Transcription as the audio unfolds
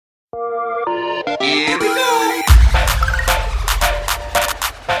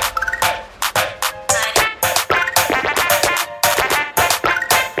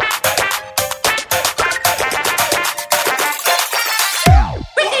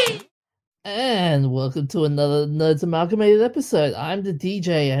And welcome to another Nerds Amalgamated episode. I'm the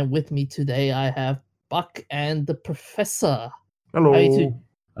DJ, and with me today I have Buck and the Professor. How are you two?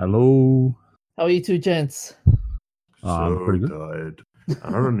 Hello. How are you two, gents? I'm pretty good. Tired.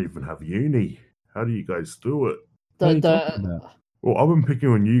 And I don't even have uni. How do you guys do it? What are you Don't- talking about? Well, I've been picking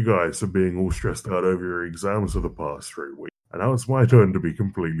on you guys for being all stressed out over your exams for the past 3 weeks. And now it's my turn to be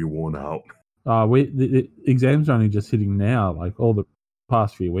completely worn out. The exams are only just hitting now. Like all the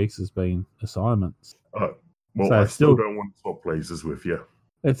past few weeks has been assignments. Well, So I it's still still- don't want to swap places with you.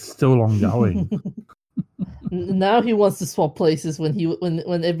 It's still ongoing. Now he wants to swap places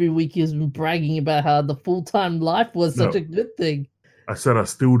when every week he's been bragging about how the full-time life was such No. a good thing. I said I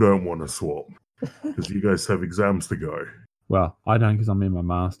still don't want to swap. Because you guys have exams to go. Well, I don't because I'm in my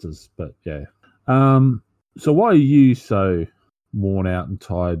masters, but yeah. So why are you so worn out and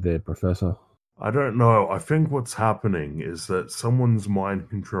tired there, Professor? I don't know. I think what's happening is that someone's mind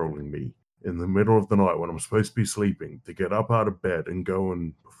controlling me in the middle of the night when I'm supposed to be sleeping to get up out of bed and go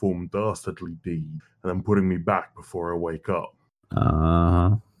and perform dastardly deeds and then putting me back before I wake up.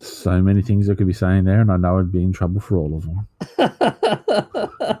 So many things I could be saying there, and I know I'd be in trouble for all of them.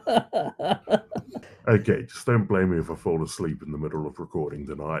 Okay, just don't blame me if I fall asleep in the middle of recording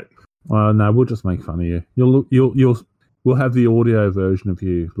tonight. No, we'll just make fun of you. We'll have the audio version of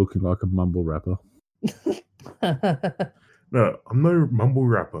you looking like a mumble rapper. No, I'm no mumble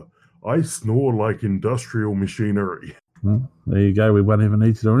rapper. I snore like industrial machinery. Well, there you go. We won't even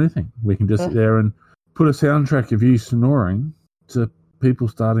need to do anything. We can just sit there and put a soundtrack of you snoring to people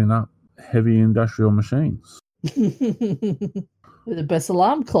starting up heavy industrial machines. The best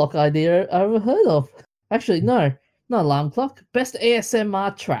alarm clock idea I ever heard of. Actually, no, not alarm clock. Best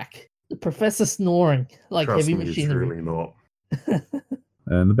ASMR track. The Professor snoring like Trust heavy me, it's machinery. really not.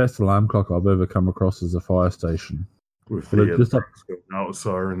 And the best alarm clock I've ever come across is a fire station. With But the just up- trucks going out,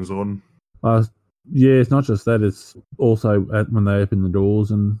 sirens on. Yeah, it's not just that. It's also when they open the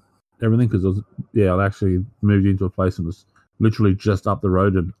doors and everything. Because I actually moved into a place and was literally just up the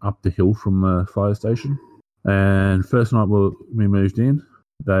road and up the hill from the fire station. And first night we moved in,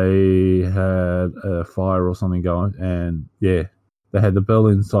 they had a fire or something going, and yeah, they had the bell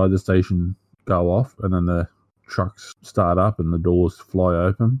inside the station go off, and then the trucks start up and the doors fly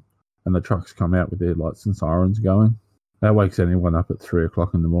open, and the trucks come out with their lights and sirens going. That wakes anyone up at 3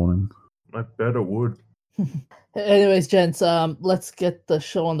 o'clock in the morning. I bet it would. Anyways, gents, let's get the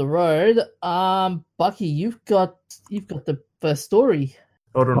show on the road. Bucky, you've got the first story.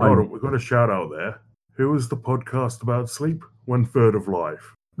 Hold Hi. on. We've got a shout out there. Who was the podcast about sleep? 1/3 of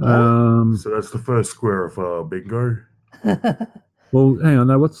life. So that's the first square of bingo. Well, hang on.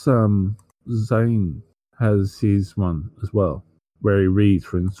 Now, what's Zane has his one as well, where he reads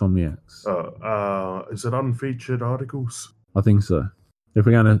for Insomniacs. Is it unfeatured articles? I think so. If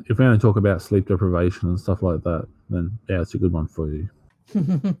we're gonna talk about sleep deprivation and stuff like that, then yeah, it's a good one for you.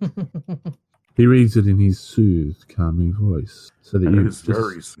 He reads it in his soothed, calming voice, so that And you it is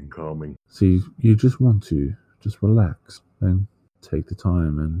very calming. see you just want to just relax and take the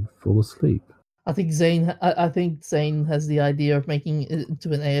time and fall asleep. I think Zane has the idea of making it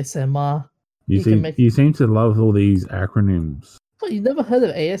into an ASMR. You You can make- seem to love all these acronyms. What, you never heard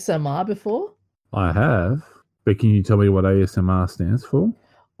of ASMR before? I have, but can you tell me what ASMR stands for?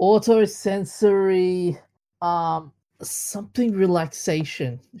 Autosensory, something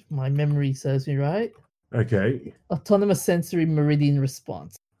relaxation, if my memory serves me right. Okay. Autonomous sensory meridian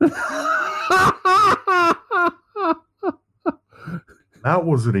response. That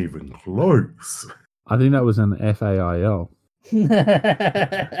wasn't even close. I think that was an FAIL.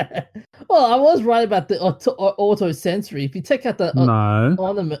 Well, I was right about the autosensory. If you take out the No.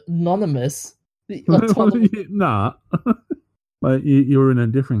 anonymous, the autonomous. Nah. But you're in a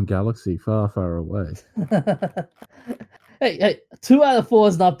different galaxy, far, far away. Hey, 2 out of 4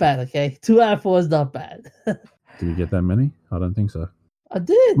 is not bad, okay? 2 out of 4 is not bad. Did you get that many? I don't think so. I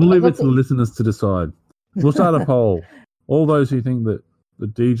did. We'll I leave got it to the listeners to decide. We'll start a poll. All those who think that the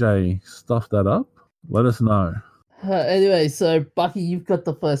DJ stuffed that up, let us know. Anyway, so Bucky, you've got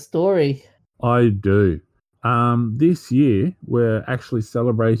the first story. I do. This year, we're actually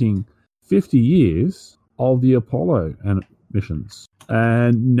celebrating 50 years of the Apollo missions.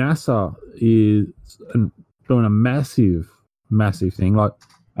 And NASA is doing a massive thing. Like,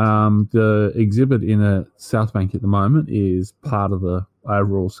 the exhibit in South Bank at the moment is part of the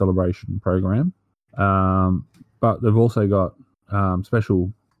overall celebration program. But they've also got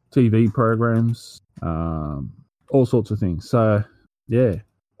special TV programs, all sorts of things. So, yeah,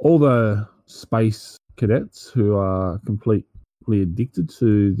 all the space cadets who are completely addicted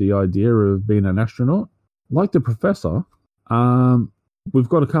to the idea of being an astronaut, like the professor, we've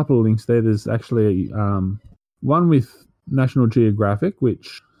got a couple of links there. There's actually one with National Geographic,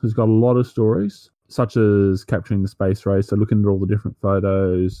 which has got a lot of stories, such as capturing the space race. So looking at all the different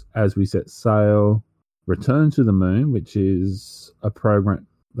photos as we set sail, Return to the Moon, which is a program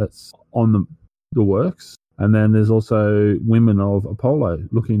that's on the works. And then there's also Women of Apollo,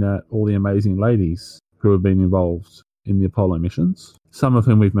 looking at all the amazing ladies who have been involved in the Apollo missions, some of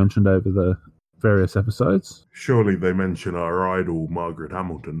whom we've mentioned over the various episodes. Surely they mention our idol, Margaret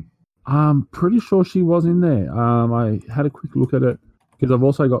Hamilton. I'm pretty sure she was in there. I had a quick look at it because I've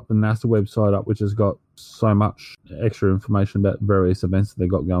also got the NASA website up, which has got so much extra information about various events that they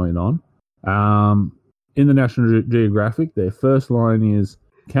got going on. In the National Geographic, their first line is,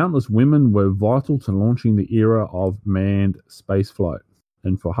 "Countless women were vital to launching the era of manned spaceflight.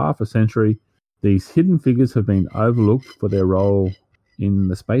 And for half a century, these hidden figures have been overlooked for their role in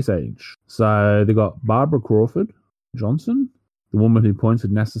the space age." So they got Barbara Crawford Johnson, the woman who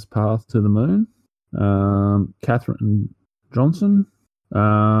pointed NASA's path to the moon, Katherine Johnson.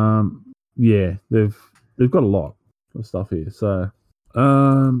 Yeah, they've got a lot of stuff here. So,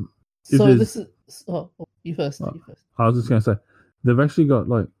 this is. You first. I was just going to say, they've actually got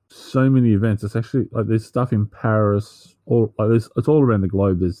like so many events. It's actually like there's stuff in Paris, it's all around the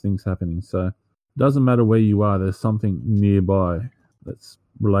globe. There's things happening. So it doesn't matter where you are. There's something nearby that's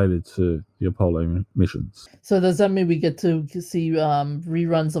related to the Apollo missions. So does that mean we get to see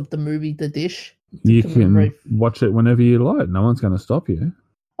reruns of the movie The Dish? You can watch it whenever you like. No one's going to stop you.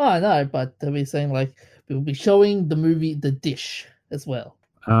 Oh, I know, but they'll be saying like we'll be showing the movie The Dish as well.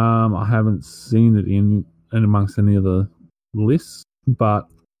 I haven't seen it in amongst any of the lists, but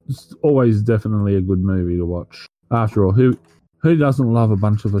it's always definitely a good movie to watch. After all, who doesn't love a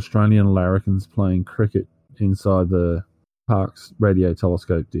bunch of Australian larrikins playing cricket inside the Parkes radio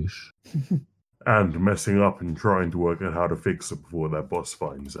telescope dish? And messing up and trying to work out how to fix it before their boss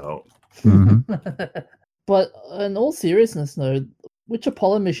finds out. Mm-hmm. But in all seriousness, though, which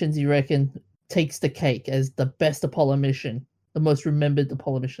Apollo missions you reckon takes the cake as the best Apollo mission? The most remembered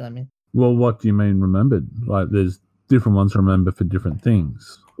Apollo mission, I mean. Well, what do you mean remembered? Like, there's different ones to remember for different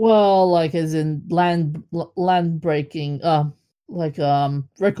things. Well, like as in land breaking,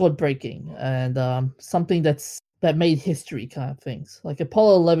 record breaking, and something that made history kind of things. Like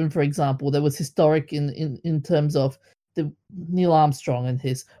Apollo 11, for example, that was historic in terms of the Neil Armstrong and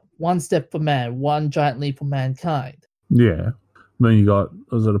his one step for man, one giant leap for mankind. Yeah. Then you got,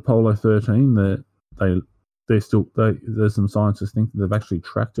 was it Apollo 13 that there's some scientists think that they've actually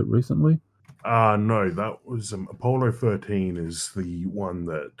tracked it recently? No, that was Apollo 13 is the one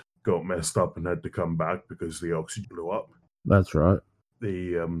that got messed up and had to come back because the oxygen blew up. That's right.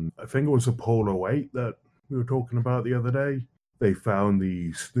 I think it was Apollo 8 that we were talking about the other day. They found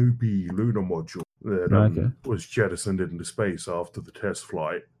the Snoopy lunar module that was jettisoned into space after the test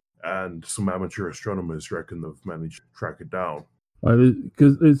flight, and some amateur astronomers reckon they've managed to track it down.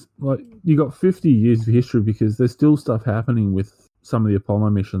 Because it's like you got 50 years of history, because there's still stuff happening with some of the Apollo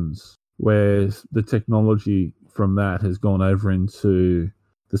missions where the technology from that has gone over into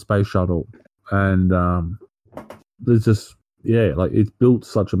the space shuttle, and there's just it's built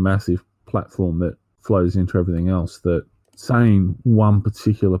such a massive platform that flows into everything else that saying one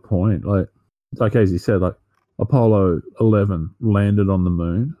particular point, like as you said, like Apollo 11 landed on the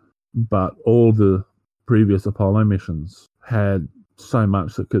moon, but all the previous Apollo missions had so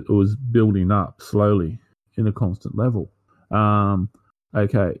much that it was building up slowly in a constant level.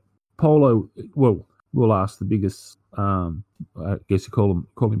 Apollo, well, we'll ask the biggest, I guess you call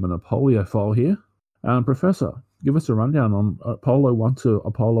him an Apollyophile here. Professor, give us a rundown on Apollo 1 to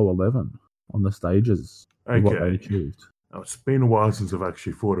Apollo 11 on the stages and what they achieved. Now, it's been a while since I've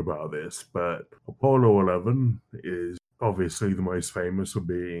actually thought about this, but Apollo 11 is obviously the most famous for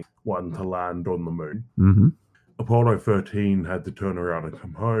being one to land on the moon. Mm-hmm. Apollo 13 had to turn around and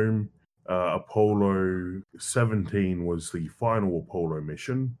come home. Apollo 17 was the final Apollo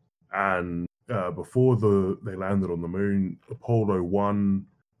mission. And before they landed on the moon, Apollo 1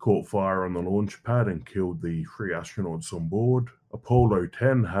 caught fire on the launch pad and killed the 3 astronauts on board. Apollo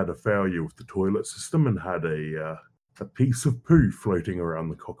 10 had a failure with the toilet system and had a piece of poo floating around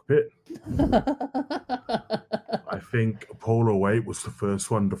the cockpit. I think Apollo 8 was the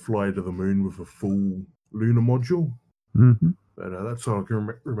first one to fly to the moon with a full lunar module. Mm-hmm. But that's all I can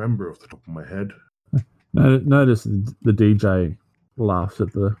remember off the top of my head. Notice the DJ laughs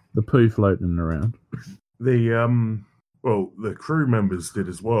at the poo floating around. The crew members did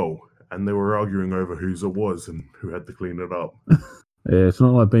as well, and they were arguing over whose it was and who had to clean it up. Yeah, it's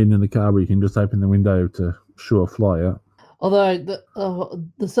not like being in the car where you can just open the window to shoo a fly out. Although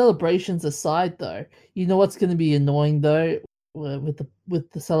the celebrations aside, though, you know what's going to be annoying though with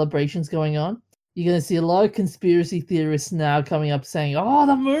the celebrations going on. You're going to see a lot of conspiracy theorists now coming up saying, "Oh,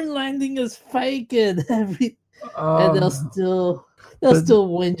 the moon landing is fake," and and they'll still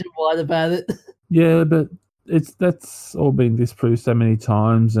whinge and whine about it. Yeah, but that's all been disproved so many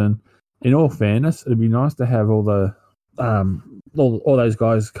times, and in all fairness, it'd be nice to have all the all those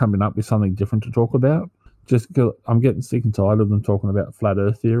guys coming up with something different to talk about. Just 'cause I'm getting sick and tired of them talking about flat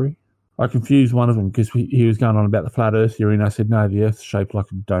Earth theory. I confused one of them because he was going on about the flat Earth theory, and I said, no, the Earth's shaped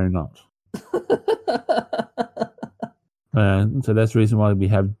like a donut. And so that's the reason why we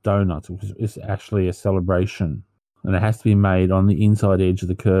have donuts, because it's actually a celebration. And it has to be made on the inside edge of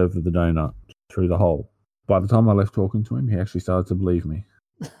the curve of the donut through the hole. By the time I left talking to him, he actually started to believe me.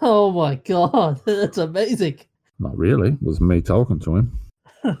 Oh my God, that's amazing. Not really. It was me talking to him.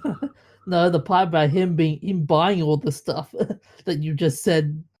 No, the part about him buying all the stuff that you just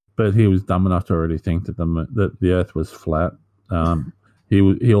said. But he was dumb enough to already think that the Earth was flat.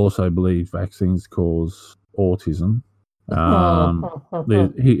 He also believed vaccines cause autism.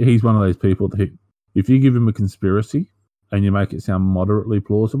 He's one of those people that if you give him a conspiracy and you make it sound moderately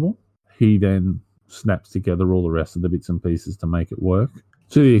plausible, he then snaps together all the rest of the bits and pieces to make it work.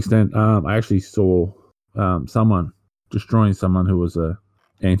 To the extent, I actually saw someone destroying someone who was a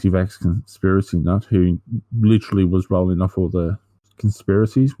anti-vax conspiracy nut who literally was rolling off all the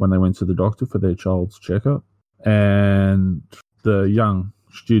conspiracies when they went to the doctor for their child's checkup. And the young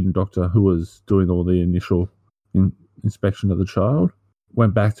student doctor who was doing all the initial inspection of the child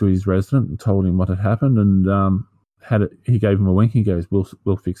went back to his resident and told him what had happened, and he gave him a wink. He goes,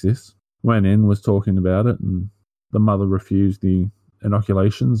 we'll fix this. Went in, was talking about it, and the mother refused the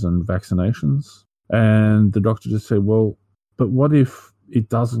inoculations and vaccinations. And the doctor just said, well, but what if it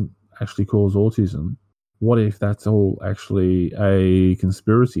doesn't actually cause autism? What if that's all actually a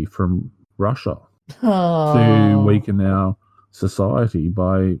conspiracy from Russia to weaken our society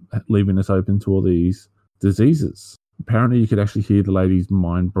by leaving us open to all these diseases? Apparently, you could actually hear the lady's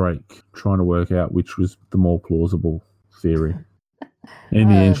mind break trying to work out which was the more plausible theory. In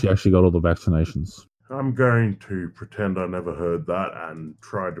the end, she actually got all the vaccinations. I'm going to pretend I never heard that and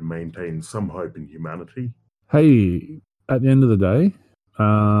try to maintain some hope in humanity. Hey, at the end of the day,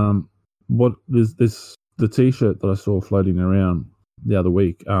 what is this? The T-shirt that I saw floating around the other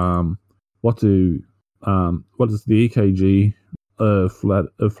week. What does the EKG of flat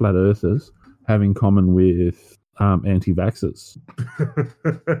earthers have in common with anti-vaxxers?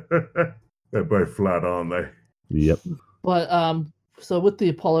 They're both flat, aren't they? Yep. But so with the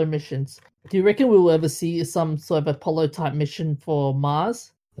Apollo missions, do you reckon we'll ever see some sort of Apollo type mission for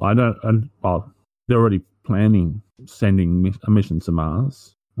Mars? They're already planning sending a mission to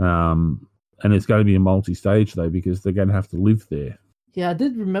Mars. And it's going to be a multi-stage though, because they're going to have to live there. Yeah, I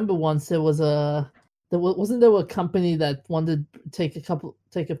did remember once wasn't there a company that wanted to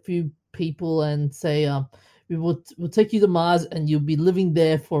take a few people and say, we'll take you to Mars and you'll be living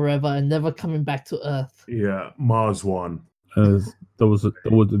there forever and never coming back to Earth. Yeah, Mars One. There was a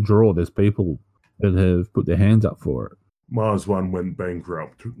draw. There's people that have put their hands up for it. Mars One went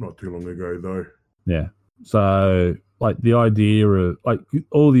bankrupt not too long ago, though. Yeah. So, like, the idea of, like,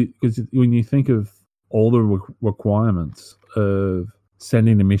 because when you think of all the requirements of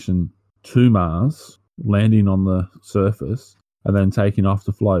sending a mission to Mars, landing on the surface, and then taking off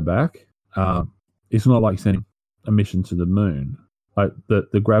to fly back, it's not like sending a mission to the moon. Like,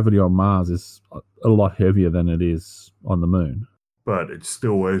 the gravity on Mars is a lot heavier than it is on the moon. But it's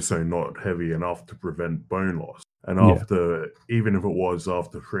still also not heavy enough to prevent bone loss. And even if it was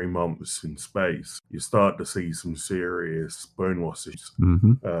after 3 months in space, you start to see some serious bone losses.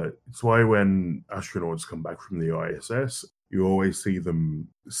 Mm-hmm. It's why when astronauts come back from the ISS, you always see them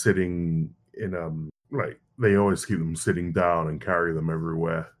sitting in they always keep them sitting down and carry them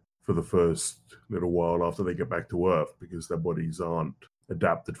everywhere for the first little while after they get back to Earth, because their bodies aren't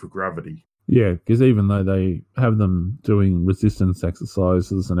adapted for gravity. Yeah, because even though they have them doing resistance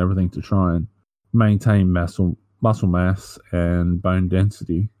exercises and everything to try and maintain muscle mass and bone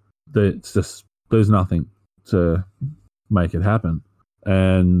density, there's nothing to make it happen.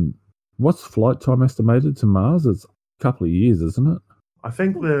 And what's flight time estimated to Mars? It's a couple of years, isn't it? I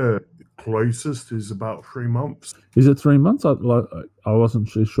think the closest is about 3 months. Is it 3 months? I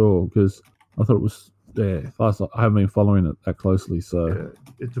wasn't too sure because I thought it was there. I haven't been following it that closely, so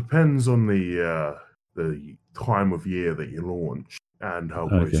it depends on the time of year that you launch and how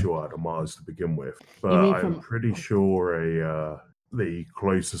close you are to Mars to begin with. But I'm pretty sure the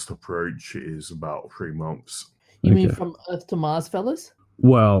closest approach is about 3 months. You mean from Earth to Mars, fellas?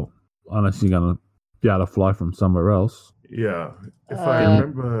 Well, unless you're going to be able to fly from somewhere else. Yeah. If I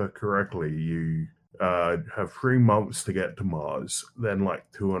remember correctly, you have 3 months to get to Mars, then like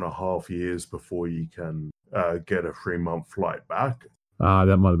 2.5 years before you can get a 3-month flight back.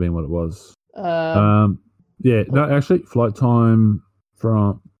 That might have been what it was. Um, No, actually, flight time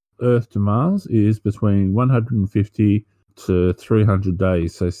from Earth to Mars is between 150 to 300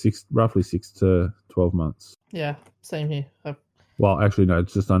 days, so roughly 6 to 12 months. yeah, same here. Well, actually, no,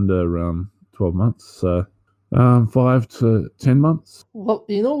 it's just under 12 months, so 5 to 10 months. Well,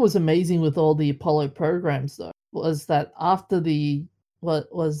 you know what was amazing with all the Apollo programs, though, was that after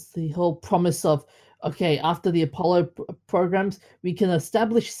what was the whole promise of, okay, after the Apollo programs, we can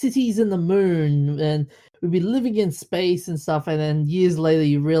establish cities in the moon and we'll be living in space and stuff, and then years later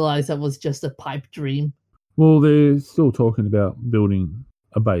you realize that was just a pipe dream. Well, they're still talking about building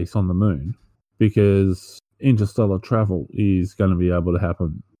a base on the moon because interstellar travel is going to be able to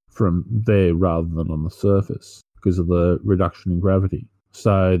happen from there rather than on the surface because of the reduction in gravity.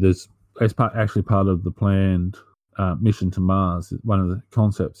 So as part of the planned mission to Mars, one of the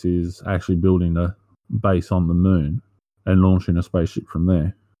concepts is actually building a base on the moon and launching a spaceship from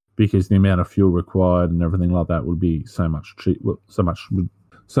there, because the amount of fuel required and everything like that would be so much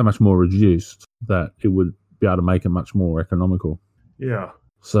more reduced that it would be able to make it much more economical. Yeah.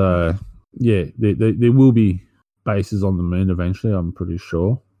 So yeah, there will be bases on the moon eventually, I'm pretty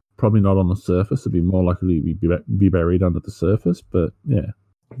sure. Probably not on the surface. It'd be more likely to be buried under the surface, but yeah.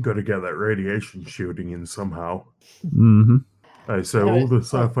 Got to get that radiation shielding in somehow. Mm-hmm. So all the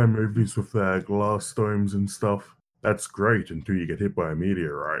sci-fi movies with their glass domes and stuff, that's great until you get hit by a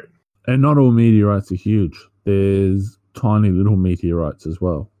meteorite. And not all meteorites are huge. There's tiny little meteorites as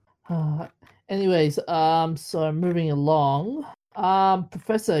well. Anyways, so moving along.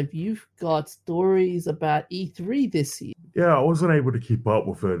 Professor, you've got stories about E3 this year. Yeah, I wasn't able to keep up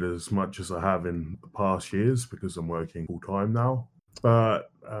with it as much as I have in the past years because I'm working full-time now.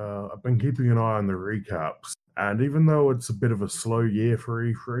 But I've been keeping an eye on the recaps. And even though it's a bit of a slow year for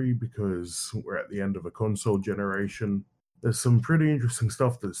E3 because we're at the end of a console generation, there's some pretty interesting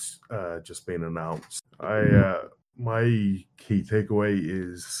stuff that's just been announced. My key takeaway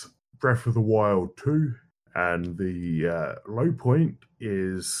is Breath of the Wild 2, and the low point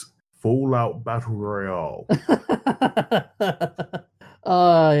is Fallout Battle Royale.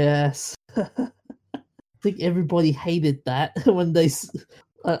 Oh, yes. I think everybody hated that when they...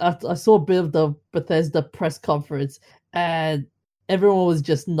 I saw a bit of the Bethesda press conference, and everyone was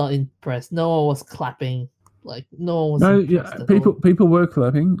just not impressed. No one was clapping. Like, no one was impressed at all. People were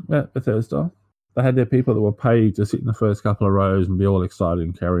clapping at Bethesda. They had their people that were paid to sit in the first couple of rows and be all excited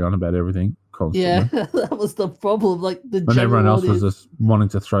and carry on about everything constantly. Yeah, that was the problem. Like when everyone else was just wanting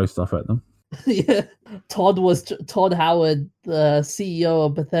to throw stuff at them. Yeah, Todd Howard, the CEO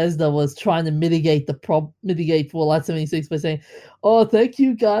of Bethesda, was trying to mitigate Fallout 76 by saying, "Oh, thank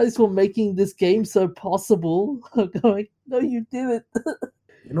you guys for making this game so possible." I'm going, no, you didn't.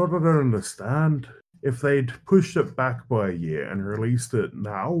 You know what I don't understand? If they'd pushed it back by a year and released it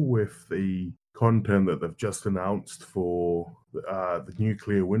now with the content that they've just announced for the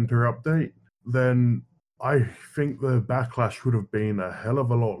Nuclear Winter update, then I think the backlash would have been a hell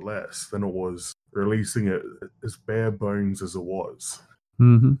of a lot less than it was releasing it as bare bones as it was.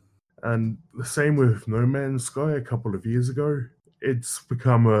 Mm-hmm. And the same with No Man's Sky a couple of years ago. It's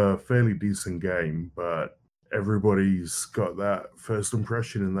become a fairly decent game, but everybody's got that first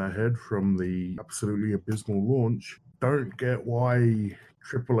impression in their head from the absolutely abysmal launch. Don't get why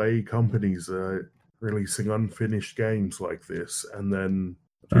AAA companies are releasing unfinished games like this, and then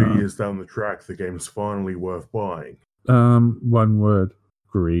 2 years down the track, the game's finally worth buying. One word: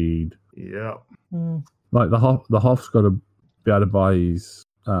 greed. Yeah. Like the Hoff's got to be able to buy his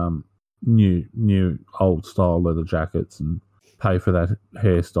new old style leather jackets and pay for that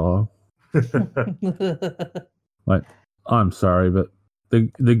hairstyle. Like, I'm sorry, but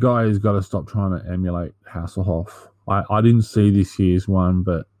the guy has got to stop trying to emulate Hasselhoff. I didn't see this year's one,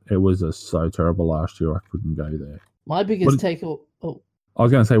 but it was so terrible last year I couldn't go there. My biggest takeaway. I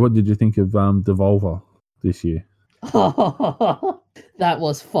was going to say, what did you think of Devolver this year? That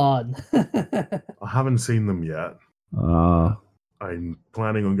was fun. I haven't seen them yet. I'm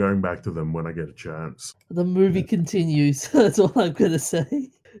planning on going back to them when I get a chance. The movie continues. That's all I'm going to say.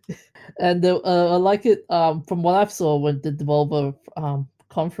 And I like it. From what I saw when the Devolver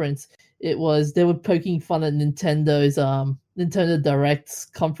conference, they were poking fun at Nintendo's Nintendo Direct's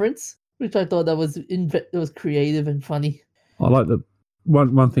conference, which I thought that was creative and funny. I like the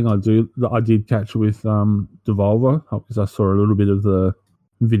one thing I did catch with Devolver, because I saw a little bit of the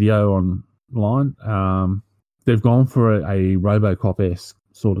video online. They've gone for a RoboCop-esque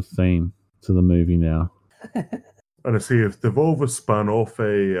sort of theme to the movie now. And I see if Devolver spun off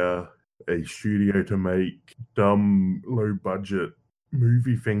a a studio to make dumb, low budget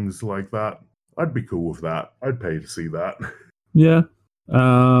movie things like that, I'd be cool with that. I'd pay to see that. Yeah.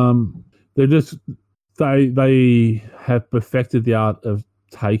 They're just they have perfected the art of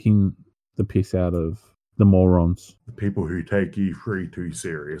taking the piss out of the morons. The people who take E3 too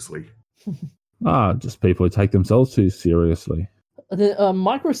seriously. Just people who take themselves too seriously.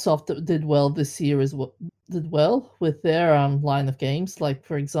 Microsoft did well this year as well. Did well with their line of games, like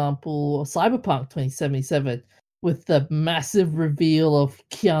for example, Cyberpunk 2077, with the massive reveal of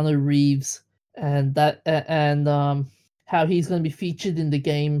Keanu Reeves and how he's going to be featured in the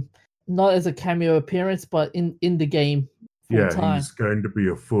game, not as a cameo appearance, but in the game. Yeah, he's going to be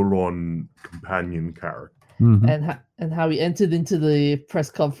a full-on companion character. Mm-hmm. And how he entered into the press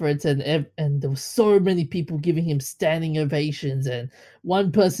conference and there were so many people giving him standing ovations, and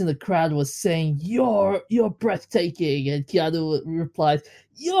one person in the crowd was saying, "You're breathtaking," and Keanu replied,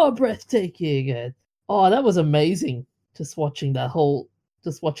 "You're breathtaking," and that was amazing. Just watching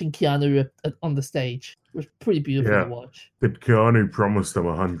Keanu on the stage, it was pretty beautiful to watch. Did Keanu promise them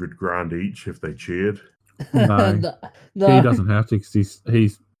 $100,000 each if they cheered? No, he doesn't have to because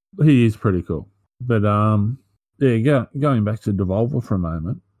he is pretty cool. But going back to Devolver for a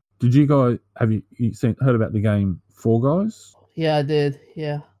moment, did you guys heard about the game Fall Guys? Yeah, I did.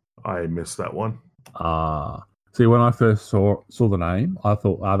 Yeah, I missed that one. See, when I first saw the name, I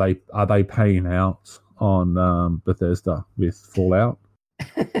thought, are they paying out on Bethesda with Fallout?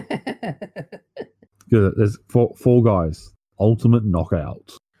 There's Fall Guys Ultimate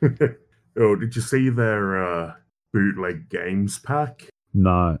Knockout. Oh, did you see their bootleg games pack?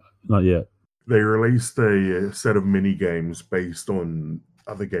 No, not yet. They released a set of mini games based on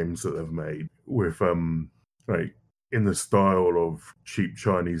other games that they've made with like in the style of cheap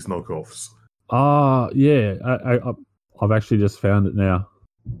Chinese knockoffs. Yeah. I've actually just found it now.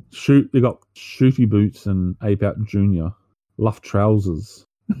 They got Shooty Boots and Ape Out Jr. Luff Trousers.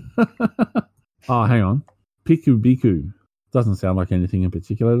 Hang on. Piku Biku. Doesn't sound like anything in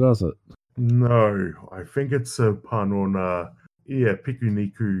particular, does it? No, I think it's a pun on Piku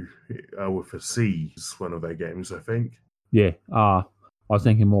Niku with a C is one of their games, I think. Yeah. I was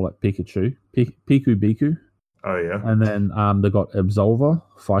thinking more like Pikachu. Piku Biku. Oh, yeah. And then they got Absolver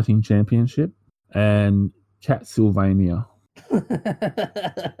Fighting Championship and Castlevania. That's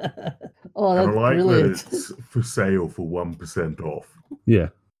like brilliant. That it's for sale for 1% off. Yeah.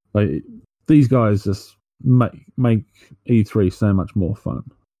 These guys just make E3 so much more fun.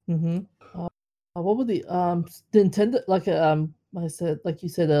 Mm-hmm. What were the Nintendo? Like you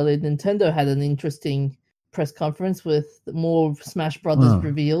said earlier, Nintendo had an interesting press conference with more Smash Brothers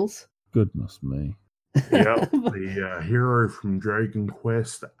reveals. Goodness me! Yeah, the hero from Dragon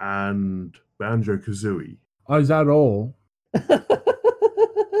Quest and Banjo-Kazooie. Oh, is that all?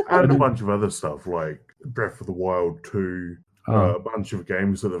 And a bunch of other stuff like Breath of the Wild 2, a bunch of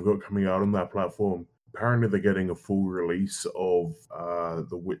games that they've got coming out on that platform. Apparently, they're getting a full release of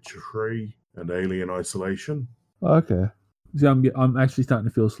The Witcher 3 and Alien Isolation. Okay. See, I'm actually starting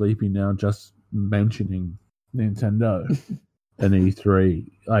to feel sleepy now just mentioning Nintendo and E3.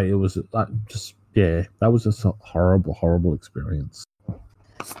 It was that was just a horrible, horrible experience.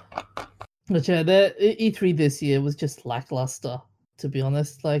 But yeah, the E3 this year was just lackluster, to be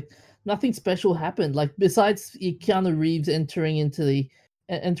honest. Like, nothing special happened. Like, besides Keanu Reeves entering into the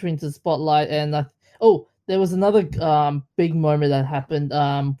spotlight, and there was another big moment that happened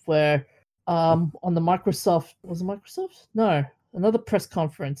where on the Microsoft, was it Microsoft? No, another press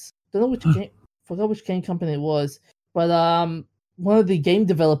conference. Don't know which game. Forgot which game company it was, but one of the game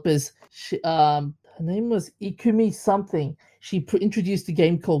developers, her name was Ikumi something. She introduced a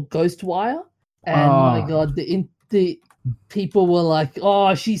game called Ghostwire, and my god, the people were like,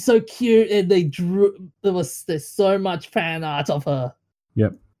 "Oh, she's so cute," and they drew. There's so much fan art of her.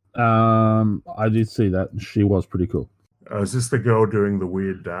 Yep, I did see that. She was pretty cool. Is this the girl doing the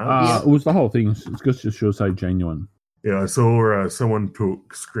weird dance? It was the whole thing. It's just she'll say genuine. Yeah, I saw someone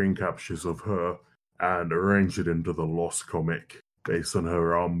took screen captures of her and arranged it into the Lost comic based on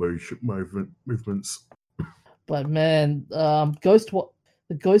her arm movements. But man, the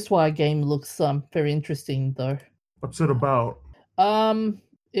Ghostwire game looks very interesting though. What's it about?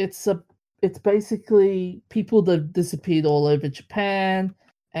 It's basically people that disappeared all over Japan,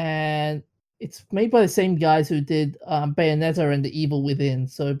 and it's made by the same guys who did Bayonetta and The Evil Within,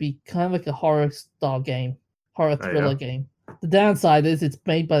 so it'd be kind of like a horror thriller game. The downside is it's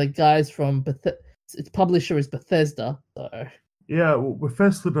made by the guys from its publisher is Bethesda. So yeah, well,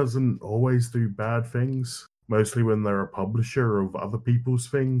 Bethesda doesn't always do bad things. Mostly when they're a publisher of other people's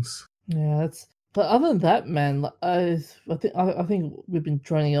things. Yeah, But other than that, man, I think we've been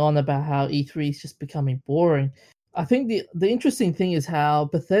droning on about how E3 is just becoming boring. I think the interesting thing is how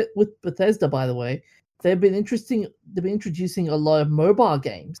with Bethesda, by the way, they've been introducing a lot of mobile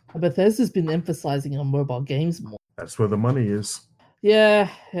games. Bethesda's been emphasizing on mobile games more. That's where the money is. Yeah.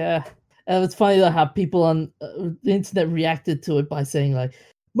 And it's funny how people on the internet reacted to it by saying like,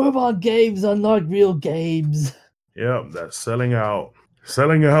 mobile games are not real games. Yeah, that's selling out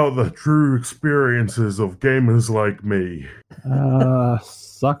the true experiences of gamers like me.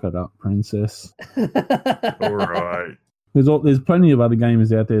 Suck it up, princess. All right. There's plenty of other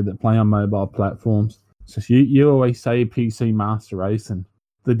gamers out there that play on mobile platforms. So you always say PC Master Race, and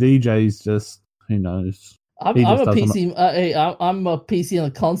the DJ's just, who knows. I'm a PC. I'm a PC and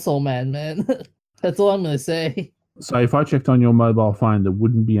a console man. That's all I'm gonna say. So if I checked on your mobile phone, there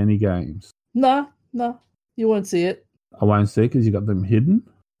wouldn't be any games. No, you won't see it. I won't see it because you got them hidden.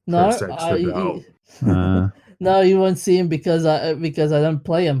 No, no, you won't see them because I don't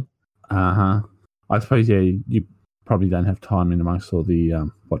play them. I suppose you probably don't have time in amongst all the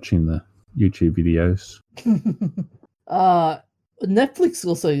watching the YouTube videos. Netflix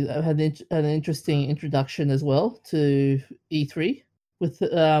also had an interesting introduction as well to E3 with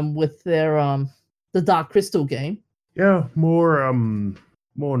their the Dark Crystal game. Yeah, more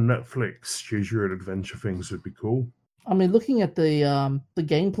Netflix choose your own adventure things would be cool. I mean, looking at the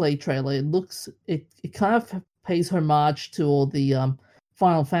gameplay trailer, it kind of pays homage to all the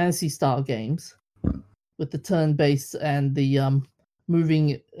Final Fantasy style games with the turn-based and the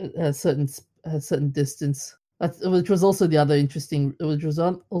moving a certain distance. Which was also the other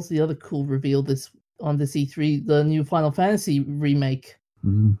cool reveal on this E3, the new Final Fantasy remake.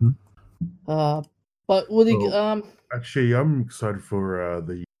 Mm-hmm. But actually, I'm excited for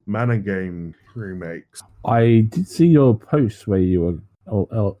the Mana game remakes. I did see your post where you were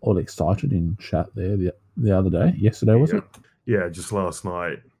all excited in chat there the other day. Yesterday, was it? Yeah, just last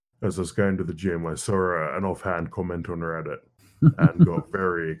night as I was going to the gym, I saw an offhand comment on Reddit and got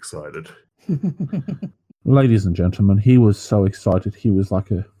very excited. Ladies and gentlemen, he was so excited. He was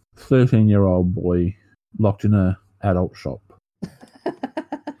like a 13-year-old boy locked in an adult shop.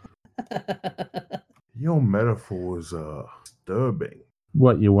 Your metaphor was disturbing.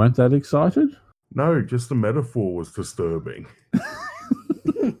 What, you weren't that excited? No, just the metaphor was disturbing.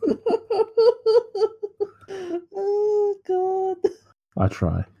 Oh, God. I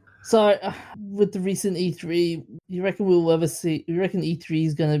try. So, with the recent E3, you reckon E3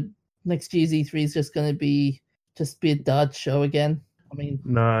 is going to... Next year's E3 is just going to be a dud show again? I mean...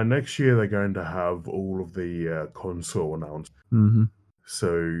 Nah, next year they're going to have all of the console announcements. Mm-hmm.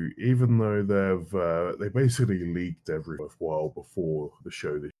 So even though they basically leaked everything a while before the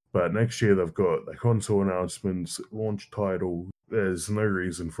show, but next year they've got their console announcements, launch title. There's no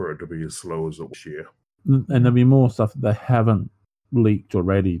reason for it to be as slow as it was this year. And there'll be more stuff that they haven't leaked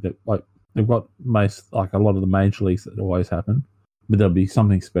already. That they've got a lot of the major leaks that always happen, but there'll be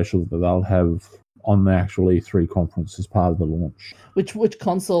something special that they'll have on the actual E3 conference as part of the launch. Which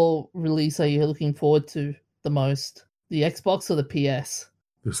console release are you looking forward to the most? The Xbox or the PS?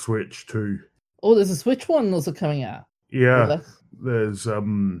 The Switch too. Oh, there's a Switch one also coming out. Yeah, there's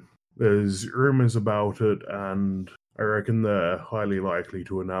rumors about it, and I reckon they're highly likely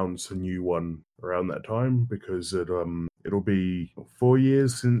to announce a new one around that time because it'll be 4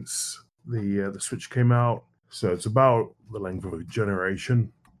 years since the Switch came out, so it's about the length of a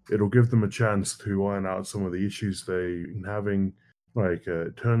generation. It'll give them a chance to iron out some of the issues they've been having. Like,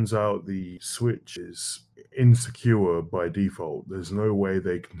 it turns out the Switch is insecure by default. There's no way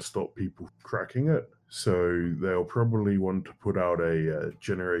they can stop people cracking it. So they'll probably want to put out a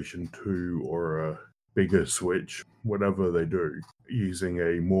Generation 2 or a bigger Switch, whatever they do, using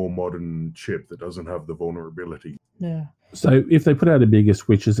a more modern chip that doesn't have the vulnerability. Yeah. So if they put out a bigger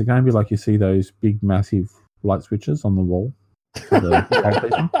Switch, is it going to be like you see those big, massive light switches on the wall?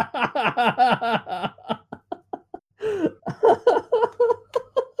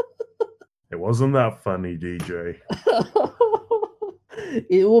 It wasn't that funny, DJ.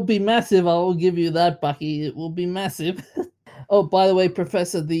 It will be massive, I will give you that, Bucky. It will be massive. Oh, by the way,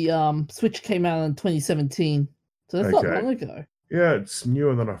 Professor, the Switch came out in 2017, so that's not long ago. Yeah, it's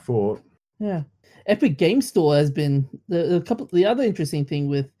newer than I thought. Yeah. Epic Game Store has been... The other interesting thing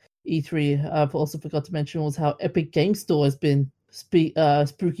with E3, I've also forgot to mention, was how Epic Game Store has been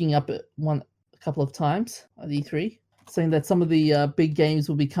spooking up a couple of times at E3, saying that some of the big games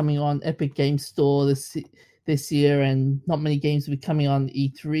will be coming on Epic Game Store this year, and not many games will be coming on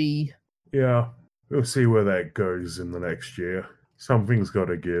E3. Yeah, we'll see where that goes in the next year. Something's got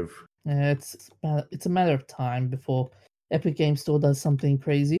to give. Yeah, it's a matter of time before Epic Game Store does something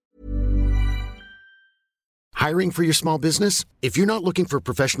crazy. Hiring for your small business? If you're not looking for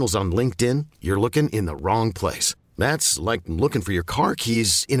professionals on LinkedIn, you're looking in the wrong place. That's like looking for your car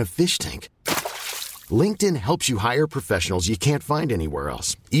keys in a fish tank. LinkedIn helps you hire professionals you can't find anywhere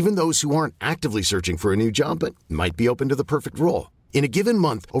else, even those who aren't actively searching for a new job but might be open to the perfect role. In a given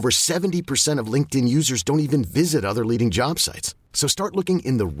month, over 70% of LinkedIn users don't even visit other leading job sites. So start looking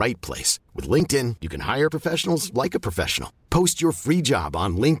in the right place. With LinkedIn, you can hire professionals like a professional. Post your free job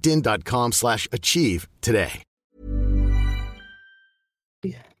on linkedin.com/achieve today.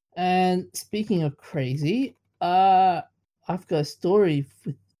 And speaking of crazy, I've got a story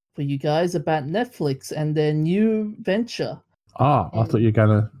for you guys about Netflix and their new venture. I thought you were going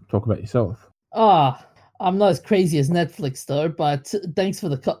to talk about yourself. I'm not as crazy as Netflix though, but thanks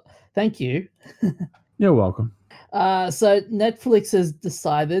for thank you. You're welcome. So Netflix has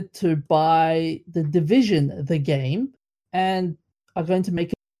decided to buy The Division, the game, and are going to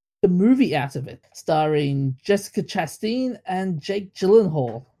make a movie out of it, starring Jessica Chastain and Jake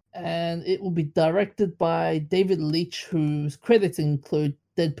Gyllenhaal. And it will be directed by David Leitch, whose credits include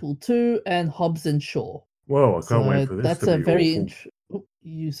Deadpool 2 and Hobbs and Shaw. Well, I can't wait for this to be awful.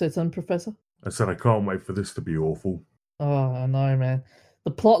 You said something, Professor? I said I can't wait for this to be awful. Oh, I know, man.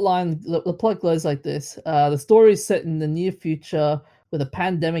 The plot goes like this. The story is set in the near future with a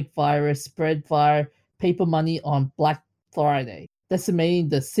pandemic virus spread via paper money on Black Friday, decimating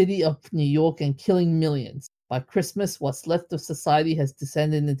the city of New York and killing millions. By Christmas, what's left of society has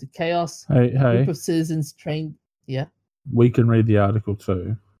descended into chaos. Hey. A group of citizens trained... Yeah? We can read the article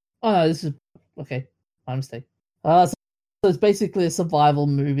too. Oh, no, this is... Okay, my mistake. So it's basically a survival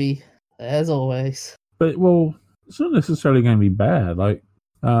movie, as always. But, well, it's not necessarily going to be bad. Like,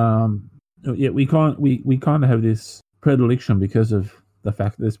 we kind of have this predilection because of the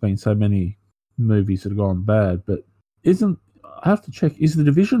fact that there's been so many movies that have gone bad. But I have to check, is The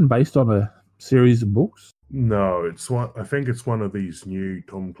Division based on a series of books? No, I think it's one of these new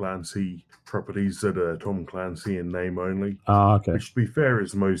Tom Clancy properties that are Tom Clancy in name only. Okay. Which, to be fair,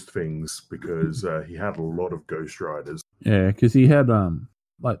 is most things because he had a lot of Ghost Riders. Yeah, because he had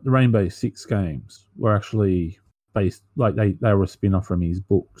like the Rainbow Six games were actually based, like they were a spin-off from his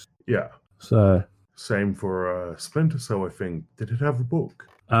books. Yeah. So same for Splinter Cell, I think. Did it have a book?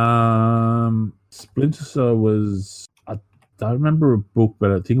 Splinter Cell was, I don't remember a book,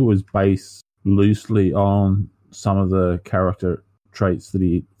 but I think it was based loosely on some of the character traits that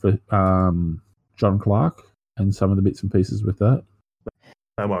he for John Clark and some of the bits and pieces with that.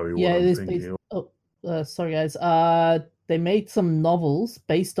 That might be what I'm thinking. Sorry guys. They made some novels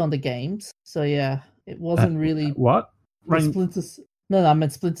based on the games, so yeah, it wasn't really what. No, I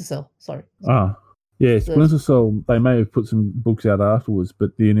meant Splinter Cell. Sorry. Oh, yeah, Splinter Cell. They may have put some books out afterwards,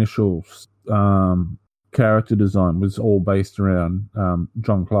 but the initial character design was all based around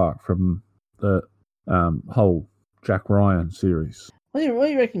John Clark from the whole Jack Ryan series. What do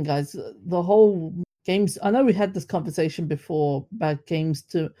you reckon, guys? The whole games. I know we had this conversation before about games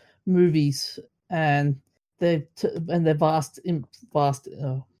to movies and their vast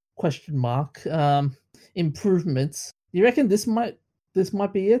question mark improvements. Do you reckon this might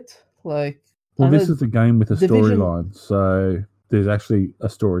be it? Like, well, this is a game with a storyline, so there's actually a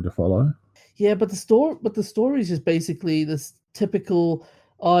story to follow. Yeah, but the story is just basically this typical.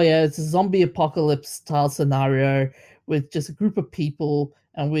 Oh yeah, it's a zombie apocalypse style scenario with just a group of people,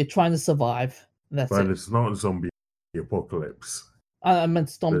 and we're trying to survive. That's but it. It's not a zombie apocalypse. I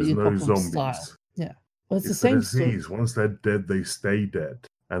meant zombie apocalypse no zombies. Style. Yeah, well, it's the a same disease. story. Once they're dead, they stay dead,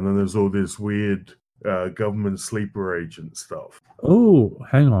 and then there's all this weird government sleeper agent stuff. Oh,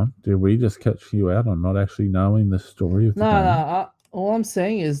 hang on! Did we just catch you out on not actually knowing the story of the game? No. All I'm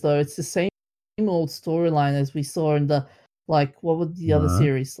saying is though, it's the same old storyline as we saw in the. Like, what was the other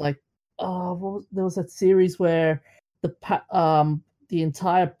series? Like, there was that series where the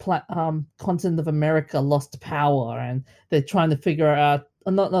entire continent of America lost power, and they're trying to figure out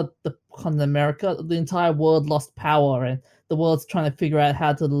not the continent of America, the entire world lost power, and the world's trying to figure out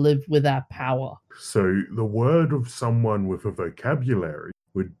how to live without power. So the word of someone with a vocabulary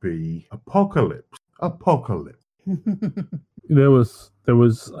would be apocalypse. Apocalypse. There was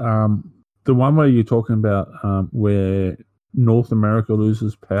the one where you're talking about where North America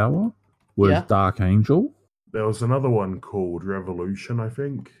loses power was Dark Angel. There was another one called Revolution, I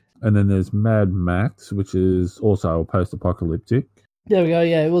think. And then there's Mad Max, which is also post-apocalyptic. There we go.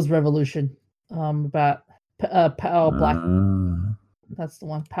 Yeah, it was Revolution. About Power Black. That's the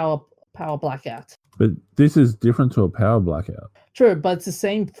one. Power Blackout. But this is different to a Power Blackout. True, but it's the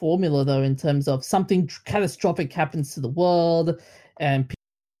same formula though, in terms of something catastrophic happens to the world, and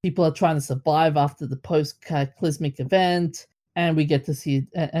people are trying to survive after the post-cataclysmic event, and we get to see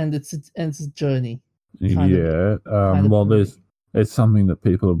it, and it's a journey. kind of well, movie. it's something that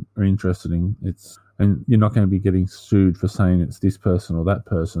people are interested in. And you're not going to be getting sued for saying it's this person or that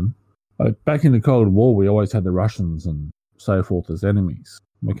person. Like back in the Cold War, we always had the Russians and so forth as enemies.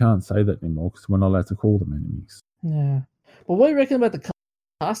 We can't say that anymore because we're not allowed to call them enemies. Yeah. But what do you reckon about the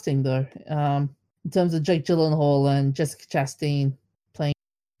casting, though? In terms of Jake Gyllenhaal and Jessica Chastain playing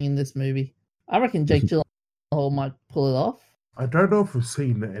in this movie, I reckon Jake Gyllenhaal might pull it off. I don't know if I've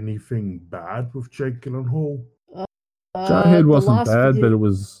seen anything bad with Jake Gyllenhaal. Jarhead the wasn't last bad, video- but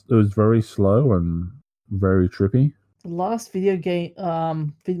it was very slow and very trippy. The last video game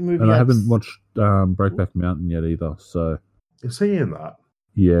movie. And I haven't watched Breakback Mountain yet either. So Is he in that?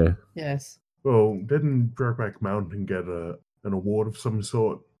 yeah, Yes. Well, didn't Brokeback Mountain get an award of some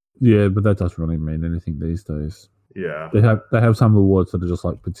sort? yeah, but that doesn't really mean anything these days. Yeah. They have some awards that are just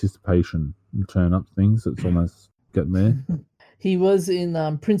like participation and turn up things. It's almost getting there. He was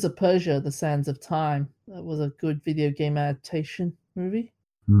in Prince of Persia: The Sands of Time. That was a good video game adaptation movie.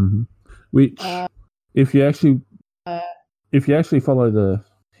 Mm-hmm. Which, if you actually follow the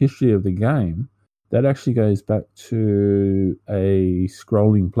history of the game, that actually goes back to a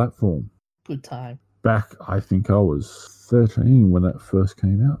scrolling platform. Good time. Back, I think I was 13 when that first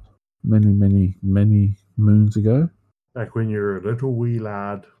came out. Many, many, many moons ago. Back when you were a little wee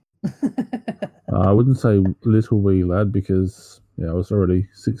lad. I wouldn't say little wee lad because I was already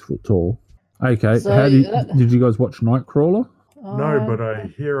 6 foot tall. Okay, So, did you guys watch Nightcrawler? No, but I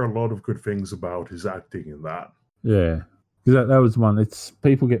hear a lot of good things about his acting in that. Yeah, because that was one. It's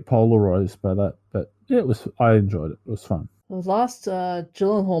people get polarized by that, but yeah, it was. I enjoyed it. It was fun. The last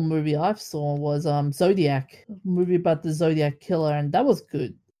Gyllenhaal movie I saw was Zodiac, a movie about the Zodiac killer, and that was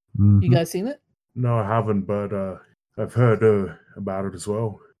good. Mhm. You guys seen it? No, I haven't, but I've heard about it as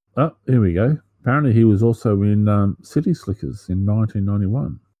well. Oh, here we go. Apparently, he was also in City Slickers in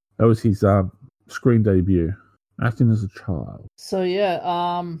 1991. That was his screen debut, acting as a child. So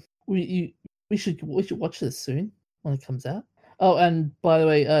yeah, we should watch this soon when it comes out. Oh, and by the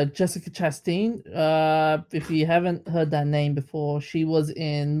way, Jessica Chastain. If you haven't heard that name before, she was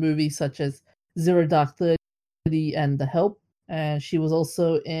in movies such as Zero Dark 30 and The Help, and she was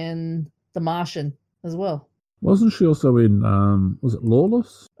also in The Martian as well. Wasn't she also in? Was it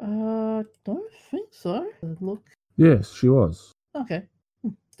Lawless? Don't think so. Look, Yes, she was. okay,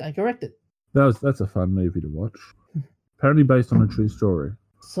 stand corrected. That's a fun movie to watch. Apparently based on a true story.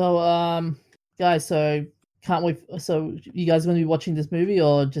 So, guys, so can't wait. So, you guys going to be watching this movie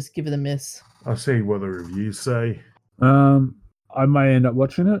or just give it a miss? I'll see what the reviews say. I may end up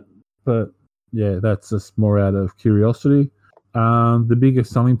watching it, but yeah, that's just more out of curiosity. The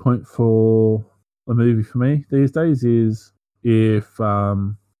biggest selling point for a movie for me these days is if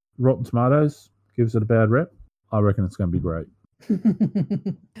Rotten Tomatoes gives it a bad rep, I reckon it's going to be great.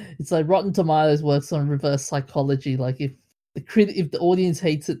 It's like Rotten Tomatoes works on reverse psychology. Like if the audience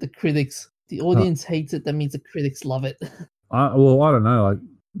hates it, the audience hates it. That means the critics love it. I don't know. Like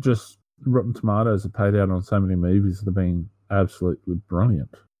just Rotten Tomatoes have paid out on so many movies that have been absolutely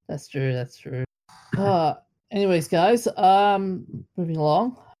brilliant. That's true. That's true. Anyways, guys, moving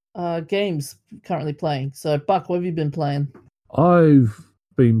along. Games currently playing. So, Buck, what have you been playing? I've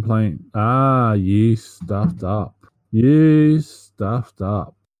been playing. You stuffed up. You stuffed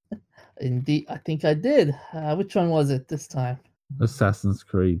up. Indeed, I think I did. Which one was it this time? Assassin's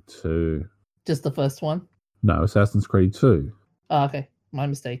Creed 2. Just the first one? No, Assassin's Creed 2. Oh, okay. My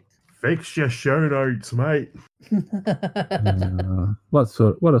mistake. Fix your show notes, mate. What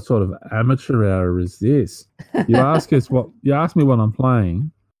a sort of amateur hour is this? You ask me what I'm playing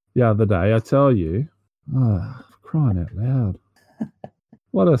the other day. I tell you, crying out loud!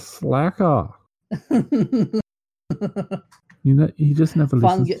 What a slacker! He just never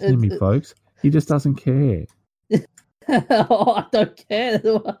listens to me, folks. He just doesn't care. Oh, I don't care.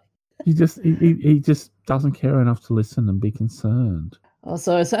 He just doesn't care enough to listen and be concerned. Oh,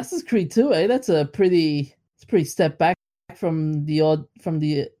 so Assassin's Creed 2, eh? That's a pretty step back from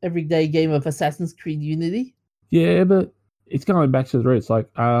the everyday game of Assassin's Creed Unity. Yeah, but it's going back to the roots. Like,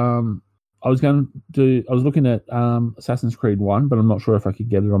 I was looking at Assassin's Creed 1, but I'm not sure if I could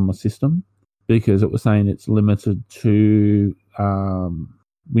get it on my system because it was saying it's limited to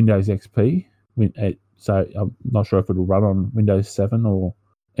Windows XP. So I'm not sure if it'll run on Windows 7 or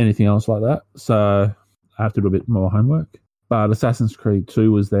anything else like that. So I have to do a bit more homework. But Assassin's Creed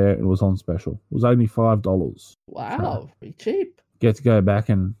 2 was there and it was on special. It was only $5. Wow, pretty cheap. Get to go back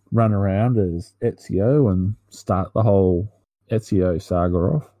and run around as Ezio and start the whole Ezio saga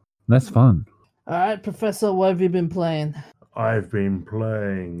off. And that's fun. All right, Professor, what have you been playing? I've been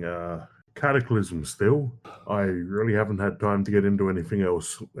playing Cataclysm still. I really haven't had time to get into anything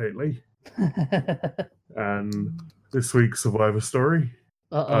else lately. And this week's survivor story,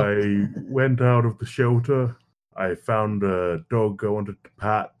 Uh-oh. I went out of the shelter. I found a dog I wanted to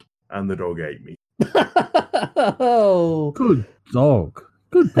pat, and the dog ate me. Oh. Good dog.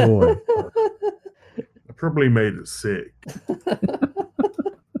 Good boy. I probably made it sick.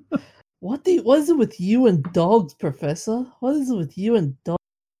 What is it with you and dogs, Professor? What is it with you and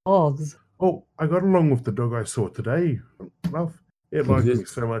dogs? Oh, I got along with the dog I saw today. Well, it liked me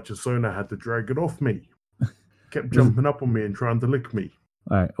so much, as soon I had to drag it off me. Kept jumping up on me and trying to lick me.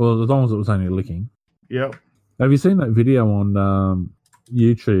 All right. Well, as long as it was only licking. Yep. Have you seen that video on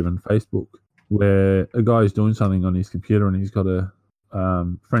YouTube and Facebook where a guy's doing something on his computer and he's got a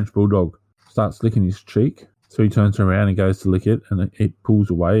French bulldog starts licking his cheek? So he turns around and goes to lick it, and it pulls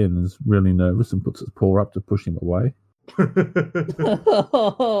away and is really nervous and puts its paw up to push him away.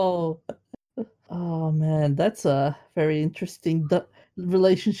 Oh man, that's a very interesting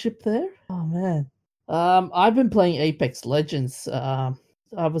relationship there. Oh man, I've been playing Apex Legends. I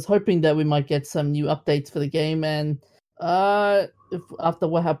was hoping that we might get some new updates for the game, and if after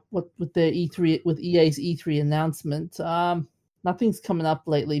what with their E3 with EA's E3 announcement, nothing's coming up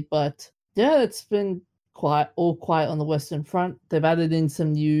lately. But yeah, it's been all quiet on the Western Front. They've added in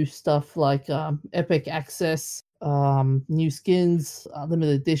some new stuff like Epic Access, new skins,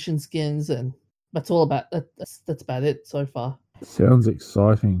 limited edition skins, and that's all about that. That's about it so far. Sounds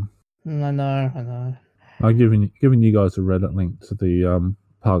exciting. I know. I've given you guys a Reddit link to the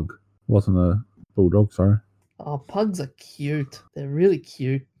pug. Wasn't a bulldog, sorry. Oh, pugs are cute. They're really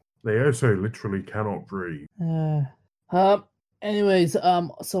cute. They also literally cannot breathe. Anyways,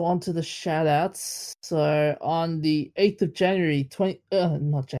 so on to the shout-outs. So on the 8th of January,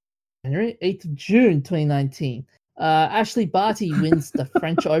 8th of June 2019, Ashley Barty wins the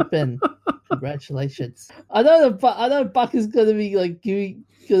French Open. Congratulations. I know Buck is gonna be like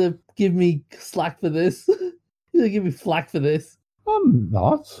gonna give me slack for this. He's gonna give me flack for this. I'm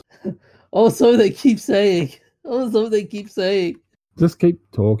not. So they keep saying. Just keep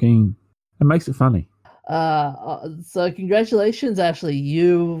talking. It makes it funny. So congratulations, Ashley.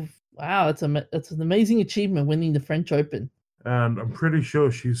 It's an amazing achievement winning the French Open. And I'm pretty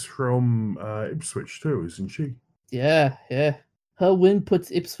sure she's from Ipswich too, isn't she? Yeah. Her win puts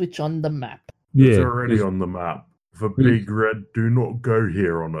Ipswich on the map. Yeah, it's already on the map. The big red "Do not go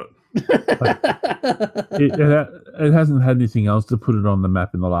here" on it. It hasn't had anything else to put it on the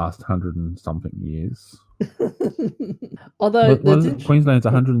map in the last 100 and something years. Although Queensland's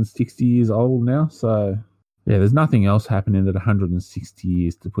 160 years old now, so yeah, there's nothing else happening at 160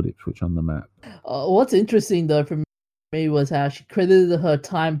 years to put Ipswich on the map. What's interesting though for me was how she credited her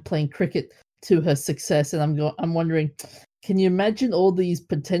time playing cricket to her success, and I'm wondering, can you imagine all these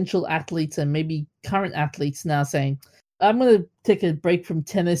potential athletes and maybe current athletes now saying, I'm going to take a break from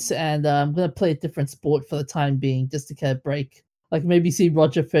tennis and I'm going to play a different sport for the time being just to get a break. Like maybe see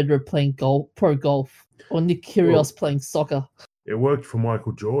Roger Federer playing pro golf or Nick Kyrgios playing soccer. It worked for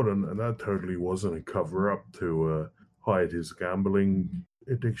Michael Jordan, and that totally wasn't a cover-up to hide his gambling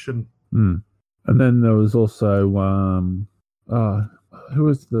addiction. And then there was also, who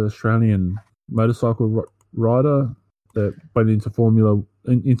was the Australian motorcycle rider that went into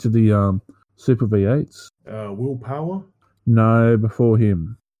into the Super V8s? Will Power? No, before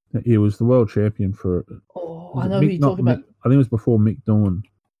him. He was the world champion for... Oh, I know who you're talking about. I think it was before Mick Dawn.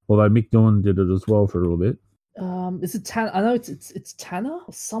 Although Mick Dawn did it as well for a little bit. Is it Tanner? I know it's Tanner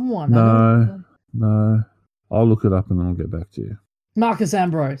or someone. No. I'll look it up and then I'll get back to you. Marcus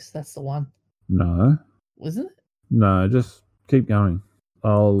Ambrose, that's the one. No. Wasn't it? No, just keep going.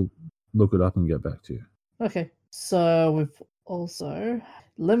 I'll look it up and get back to you. Okay. So we've also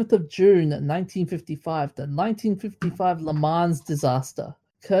 11th of June 1955. The 1955 Le Mans disaster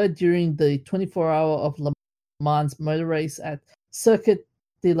occurred during the 24-hour of Le Mans motor race at Circuit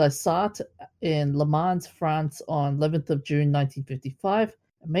de la Sarthe in Le Mans, France on 11th of June 1955.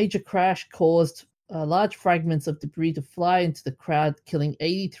 A major crash caused large fragments of debris to fly into the crowd, killing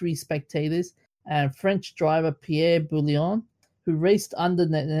 83 spectators and French driver Pierre Bouillon, who raced under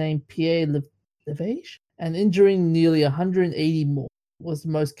the name Pierre Levage, and injuring nearly 180 more. It was the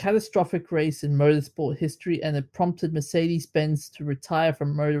most catastrophic race in motorsport history, and it prompted Mercedes-Benz to retire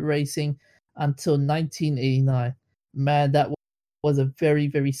from motor racing until 1989. Man, that was a very,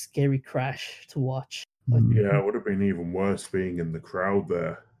 very scary crash to watch. Yeah, it would have been even worse being in the crowd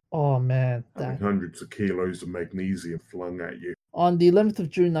there. Oh, man. Having hundreds of kilos of magnesium flung at you. On the 11th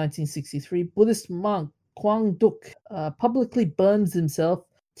of June 1963, Buddhist monk Quang Duc publicly burns himself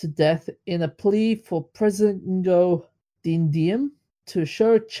to death in a plea for Presengo Dindium to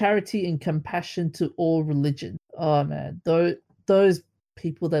show charity and compassion to all religion. Oh, man. Those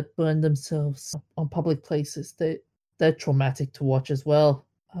people that burn themselves on public places. They're traumatic to watch as well.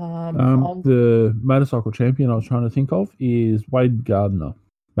 The motorcycle champion I was trying to think of is Wade Gardner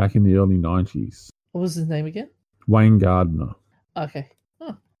back in the early 90s. What was his name again? Wayne Gardner. Okay.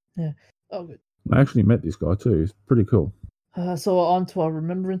 Oh, yeah. Oh, good. I actually met this guy too. He's pretty cool. So on to our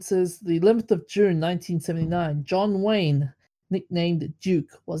remembrances. The 11th of June, 1979, John Wayne, nicknamed Duke,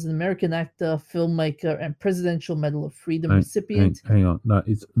 was an American actor, filmmaker, and Presidential Medal of Freedom recipient. Hang on. No,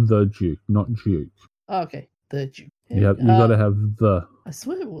 it's the Duke, not Duke. Okay, the Duke. Yeah, you got to have the. I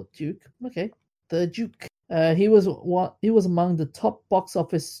swear it was Duke. Okay, the Duke. He was among the top box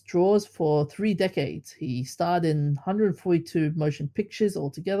office draws for 3 decades. He starred in 142 motion pictures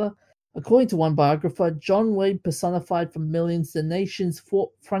altogether. According to one biographer, John Wayne personified for millions the nation's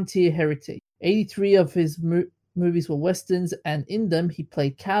frontier heritage. 83 of his movies were westerns, and in them he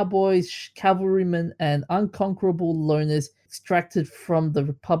played cowboys, cavalrymen, and unconquerable loners extracted from the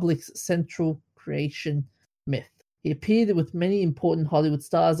Republic's central creation myth. He appeared with many important Hollywood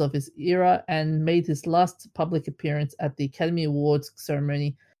stars of his era and made his last public appearance at the Academy Awards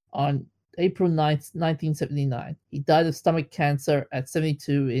ceremony on April 9th, 1979. He died of stomach cancer at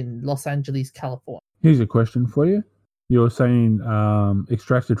 72 in Los Angeles, California. Here's a question for you. You're saying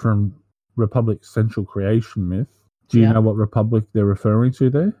extracted from Republic's central creation myth. Do you know what republic they're referring to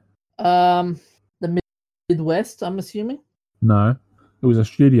there? The Midwest, I'm assuming? No. It was a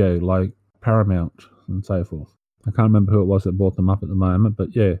studio like Paramount and so forth. I can't remember who it was that bought them up at the moment,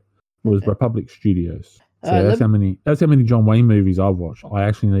 but yeah, it was Republic Studios. So that's how many John Wayne movies I've watched. I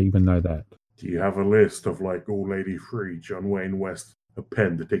actually don't even know that. Do you have a list of like all 83 John Wayne West, a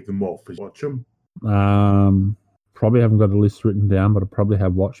pen to take them off as you watch them? Probably haven't got a list written down, but I probably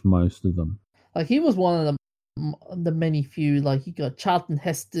have watched most of them. Like he was one of the many few. Like you got Charlton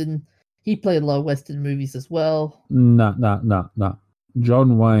Heston. He played a lot of Western movies as well. No.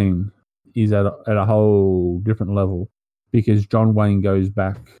 John Wayne is at a whole different level because John Wayne goes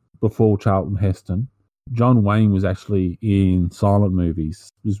back before Charlton Heston. John Wayne was actually in silent movies.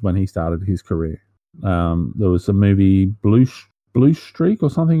 This is when he started his career. There was a movie, Blue Streak or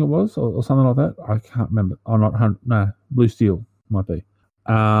something it was, or something like that. I can't remember. Blue Steel might be.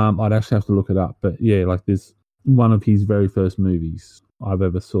 I'd actually have to look it up. But yeah, like this, one of his very first movies I've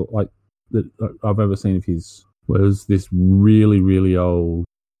ever saw, like that I've ever seen of his, was this really, really old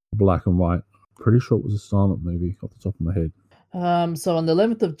black and white. Pretty sure it was a silent movie off the top of my head. So on the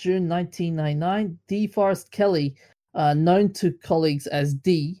 11th of June, 1999, DeForest Kelley, known to colleagues as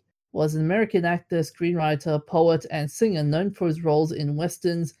D, was an American actor, screenwriter, poet, and singer known for his roles in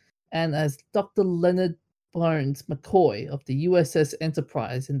westerns and as Dr. Leonard Bones McCoy of the USS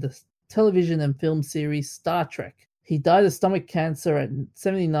Enterprise in the television and film series Star Trek. He died of stomach cancer at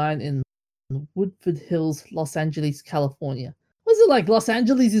 79 in Woodford Hills, Los Angeles, California. Was it like Los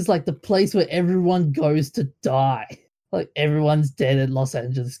Angeles is like the place where everyone goes to die? Like everyone's dead in Los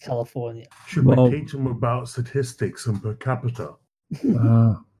Angeles, California. Should we teach them about statistics and per capita?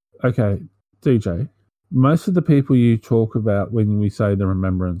 Okay, DJ. Most of the people you talk about when we say the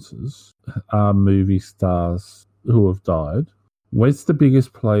remembrances are movie stars who have died. Where's the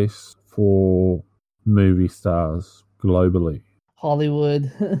biggest place for movie stars globally?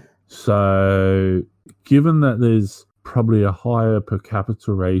 Hollywood. So, given that there's probably a higher per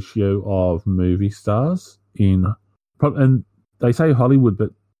capita ratio of movie stars and they say Hollywood, but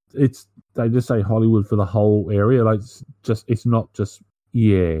they just say Hollywood for the whole area. Like it's not just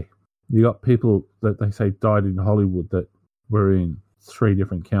you got people that they say died in Hollywood that were in 3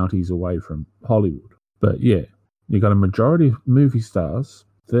 different counties away from Hollywood. But yeah, you got a majority of movie stars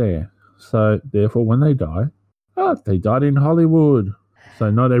there. So therefore, when they die, they died in Hollywood. So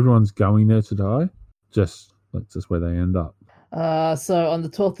not everyone's going there to die. That's just where they end up. So on the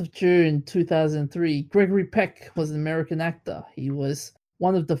 12th of June, 2003, Gregory Peck was an American actor. He was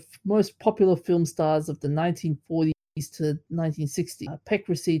one of the most popular film stars of the 1940s to 1960s. Peck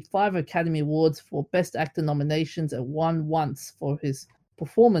received 5 Academy Awards for Best Actor nominations and won once for his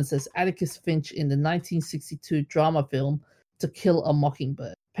performance as Atticus Finch in the 1962 drama film To Kill a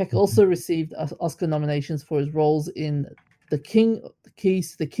Mockingbird. Peck also received Oscar nominations for his roles in The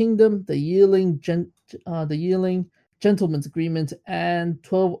Keys to the Kingdom, The Yearling, Gentleman's Agreement, and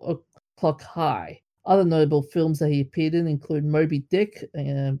 12 O'Clock High. Other notable films that he appeared in include Moby Dick,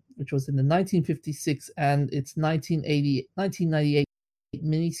 which was in the 1956 and its 1998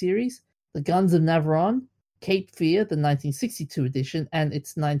 miniseries, The Guns of Navarone, Cape Fear, the 1962 edition, and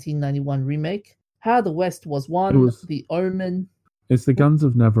its 1991 remake. How the West Was Won, The Omen. It's The Guns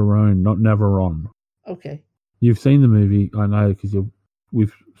of Navarone, not Navarone. Okay. You've seen the movie, I know, because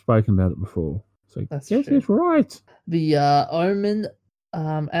we've spoken about it before. So that's yes, right. The Omen,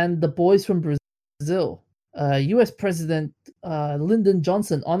 and The Boys from Brazil. U.S. President Lyndon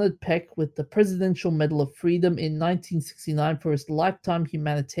Johnson honored Peck with the Presidential Medal of Freedom in 1969 for his lifetime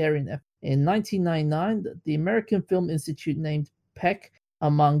humanitarian effort. In 1999, the American Film Institute named Peck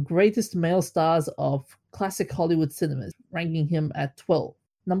among greatest male stars of classic Hollywood cinemas, ranking him at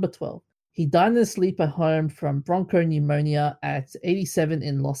number 12. He died in his sleep at home from bronchopneumonia at 87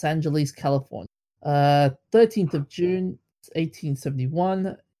 in Los Angeles, California. 13th of June,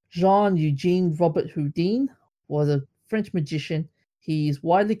 1871, Jean-Eugène Robert Houdin was a French magician. He is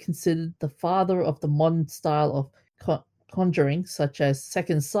widely considered the father of the modern style of conjuring, such as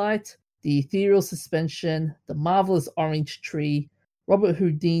Second Sight, the ethereal suspension, the marvelous orange tree, Robert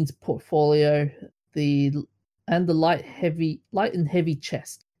Houdin's portfolio, and the light and heavy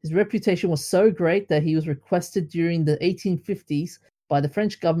chest. His reputation was so great that he was requested during the 1850s by the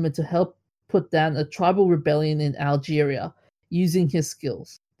French government to help put down a tribal rebellion in Algeria using his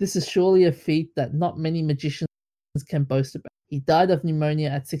skills. This is surely a feat that not many magicians can boast about. He died of pneumonia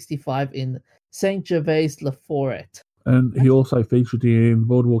at 65 in Saint-Gervais-le-Forêt. And he also featured in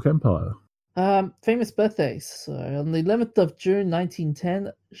Boardwalk Empire. Famous birthdays. So on the 11th of June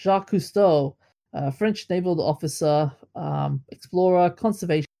 1910, Jacques Cousteau, French naval officer, explorer,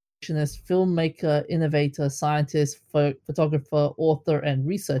 conservationist, filmmaker, innovator, scientist, photographer, author, and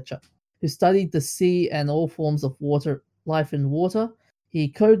researcher, who studied the sea and all forms of life in water. He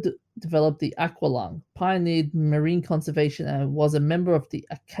co-developed the Aqualung, pioneered marine conservation, and was a member of the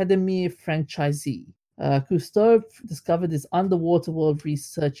Académie Française. Cousteau discovered his underwater world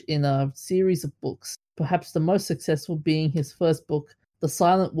research in a series of books, perhaps the most successful being his first book, The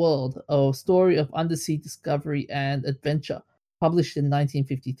Silent World, a story of undersea discovery and adventure, published in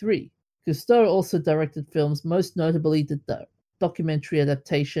 1953. Cousteau also directed films, most notably the documentary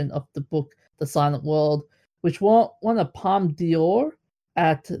adaptation of the book The Silent World, which won a Palme d'Or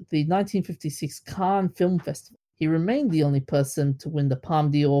at the 1956 Cannes Film Festival. He remained the only person to win the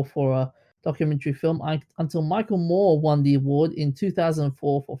Palme d'Or for a documentary film until Michael Moore won the award in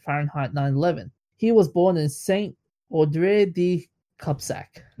 2004 for Fahrenheit 9/11. He was born in Saint-Audrey-de-Cubzac.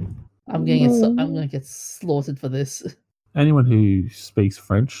 I'm going to get slaughtered for this. Anyone who speaks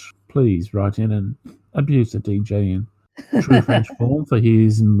French, please write in and abuse the DJ in true French form for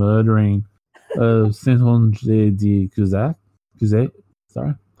his murdering of Saint-Audrey-de-Cubzac.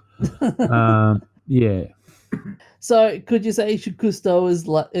 Sorry. Yeah. So, could you say Cousteau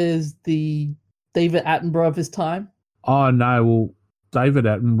is the David Attenborough of his time? Oh, no. Well, David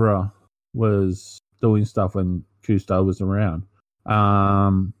Attenborough was doing stuff when Cousteau was around.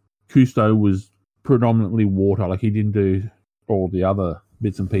 Cousteau was predominantly water. Like, he didn't do all the other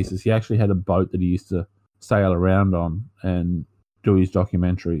bits and pieces. He actually had a boat that he used to sail around on and do his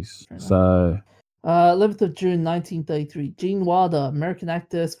documentaries. So... 11th of June 1933, Gene Wilder, American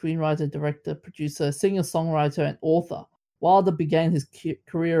actor, screenwriter, director, producer, singer-songwriter, and author. Wilder began his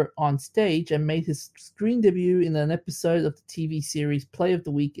career on stage and made his screen debut in an episode of the TV series Play of the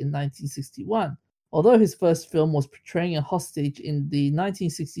Week in 1961. Although his first film was portraying a hostage in the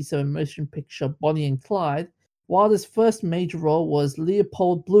 1967 motion picture Bonnie and Clyde, Wilder's first major role was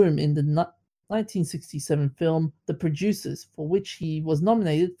Leopold Bloom in the 1967 film The Producers, for which he was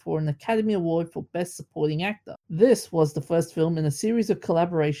nominated for an Academy Award for Best Supporting Actor. This was the first film in a series of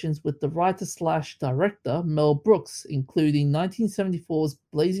collaborations with the writer/director Mel Brooks, including 1974's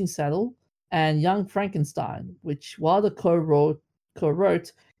Blazing Saddle and Young Frankenstein, which Wilder co-wrote,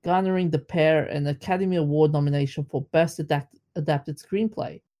 garnering the pair an Academy Award nomination for Best Adapted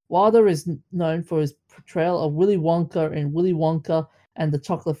Screenplay. Wilder is known for his portrayal of Willy Wonka in Willy Wonka and the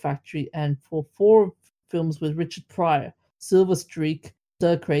Chocolate Factory, and for 4 films with Richard Pryor: Silver Streak,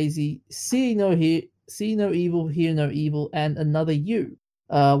 Stir Crazy, See No Evil, Hear No Evil, and Another You.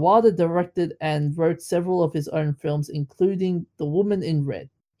 Wilder directed and wrote several of his own films, including The Woman in Red.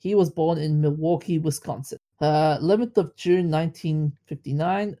 He was born in Milwaukee, Wisconsin. 11th of June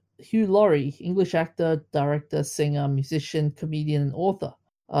 1959, Hugh Laurie, English actor, director, singer, musician, comedian, and author.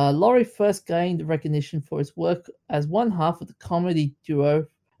 Laurie first gained recognition for his work as one half of the comedy duo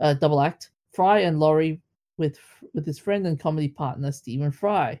double act Fry and Laurie with his friend and comedy partner Stephen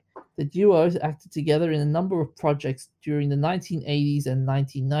Fry. The duo acted together in a number of projects during the 1980s and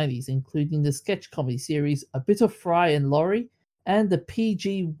 1990s, including the sketch comedy series A Bit of Fry and Laurie and the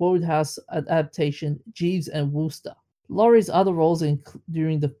P.G. Wodehouse adaptation Jeeves and Wooster. Laurie's other roles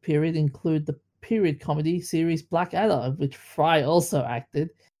during the period include the period comedy series Blackadder, of which Fry also acted,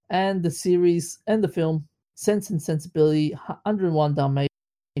 and the series and the film Sense and Sensibility, 101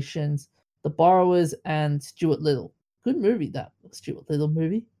 Dalmatians, The Borrowers, and Stuart Little. Good movie, that Stuart Little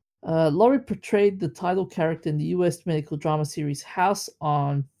movie. Laurie portrayed the title character in the US medical drama series House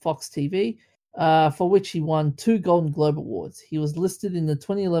on Fox TV, for which he won 2 Golden Globe Awards. He was listed in the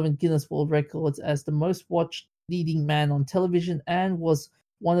 2011 Guinness World Records as the most watched leading man on television and was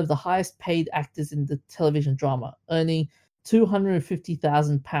one of the highest paid actors in the television drama, earning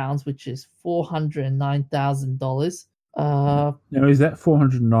 £250,000, which is $409,000. Now, is that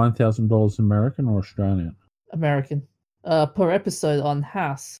 $409,000 American or Australian? American. Per episode on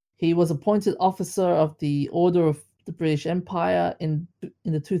House. He was appointed Officer of the Order of the British Empire in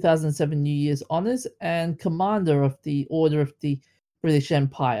the 2007 New Year's Honours and Commander of the Order of the British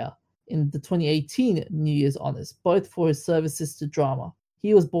Empire in the 2018 New Year's Honours, both for his services to drama.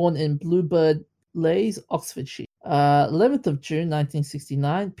 He was born in Bluebird Leys, Oxfordshire. 11th of June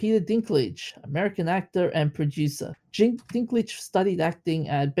 1969, Peter Dinklage, American actor and producer. Dinklage studied acting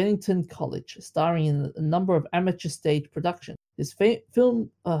at Bennington College, starring in a number of amateur stage productions. His film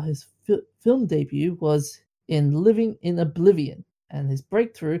debut was in Living in Oblivion, and his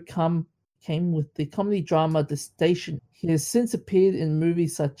breakthrough came with the comedy drama The Station. He has since appeared in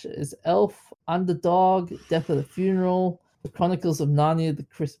movies such as Elf, Underdog, Death at a Funeral, The Chronicles of Narnia, The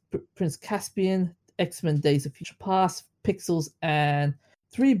Prince Caspian, X-Men Days of Future Past, Pixels, and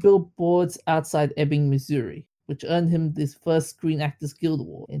 3 Billboards Outside Ebbing, Missouri, which earned him his first Screen Actors Guild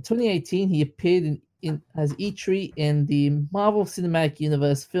Award. In 2018, he appeared as Eitri in the Marvel Cinematic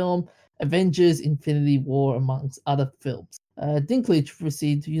Universe film Avengers Infinity War, amongst other films. Dinklage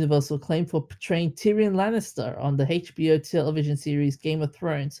received universal acclaim for portraying Tyrion Lannister on the HBO television series Game of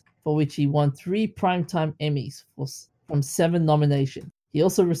Thrones, for which he won 3 Primetime Emmys from 7 nominations. He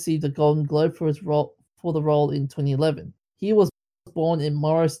also received a Golden Globe for the role in 2011. He was born in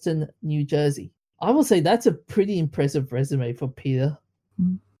Morristown, New Jersey. I will say that's a pretty impressive resume for Peter.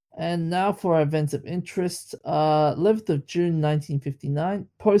 Mm. And now for our events of interest. 11th of June 1959,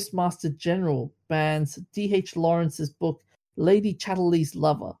 Postmaster General bans D.H. Lawrence's book Lady Chatterley's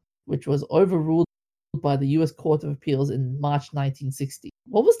Lover, which was overruled by the U.S. Court of Appeals in March 1960.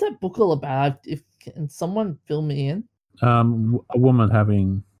 What was that book all about? Can someone fill me in? A woman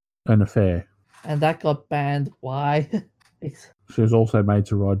having an affair. And that got banned. Why? She was also made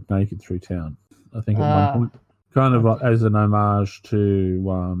to ride naked through town, I think, at one point. Kind of like as an homage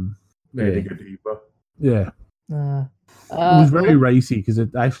to... Lady Godiva. Yeah. It was very racy because it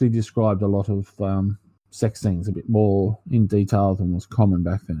actually described a lot of sex scenes a bit more in detail than was common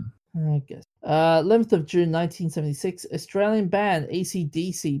back then. I guess. 11th of June 1976, Australian band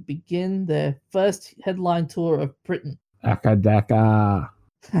AC/DC begin their first headline tour of Britain. Akadaka.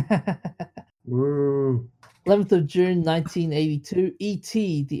 Woo. 11th of June 1982,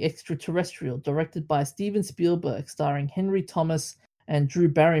 E.T. the Extraterrestrial, directed by Steven Spielberg, starring Henry Thomas and Drew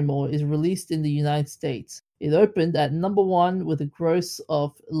Barrymore, is released in the United States. It opened at number 1 with a gross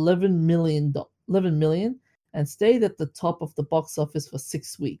of $11 million and stayed at the top of the box office for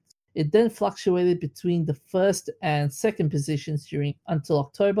 6 weeks. It then fluctuated between the first and second positions until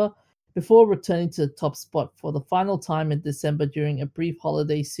October, before returning to the top spot for the final time in December during a brief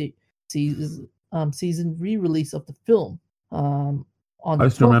holiday season re-release of the film. I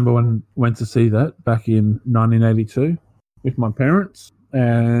still remember when I went to see that back in 1982 with my parents,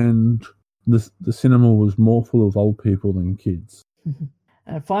 and the cinema was more full of old people than kids.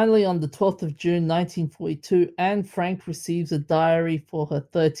 And finally, on the 12th of June 1942, Anne Frank receives a diary for her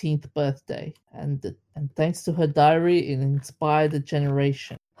 13th birthday. And thanks to her diary, it inspired a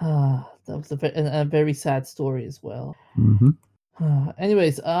generation. That was a very sad story as well. Mm-hmm.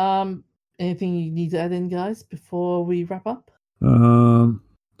 Anyways, anything you need to add in, guys, before we wrap up?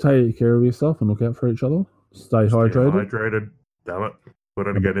 Take care of yourself and look out for each other. Stay hydrated. Damn it. But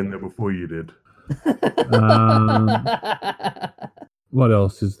I didn't get in there before you did. What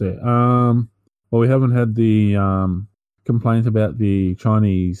else is there? Well, we haven't had the complaint about the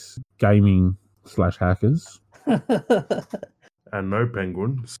Chinese gaming /hackers. And no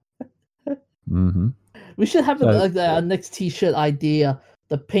penguins. Mm-hmm. We should have our next t-shirt idea.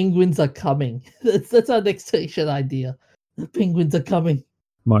 The penguins are coming. That's our next t-shirt idea. The penguins are coming.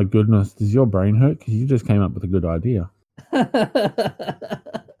 My goodness, does your brain hurt? Because you just came up with a good idea. I'm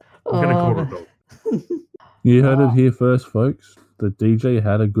going to call it dog. You heard it here first, folks. The DJ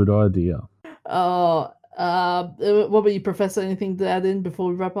had a good idea. What about you, Professor? Anything to add in before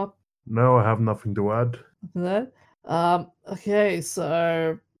we wrap up? No, I have nothing to add. Okay,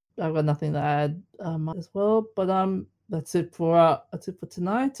 so I've got nothing to add as well. But that's it for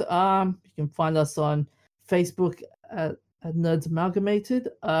tonight. You can find us on Facebook at Nerds Amalgamated.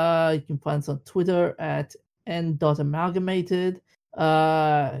 You can find us on Twitter at n.amalgamated.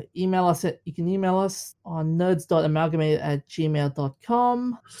 Email us you can email us on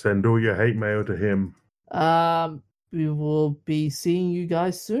nerds.amalgamated@gmail.com. Send all your hate mail to him. We will be seeing you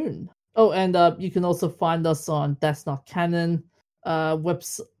guys soon. Oh, and you can also find us on That's Not Canon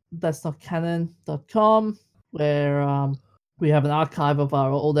website, that'snotcanon.com, where we have an archive of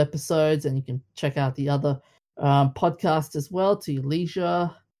our old episodes, and you can check out the other podcasts as well to your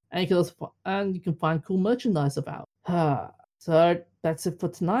leisure. And you can find cool merchandise about. So that's it for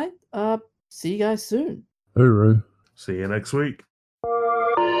tonight. See you guys soon. Hooroo. See you next week.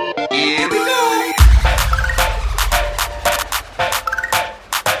 Here we go.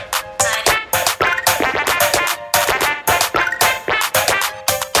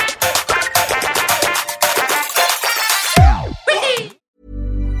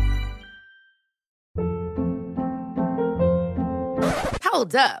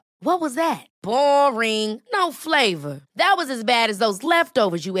 Hold up. What was that? Boring. No flavor. That was as bad as those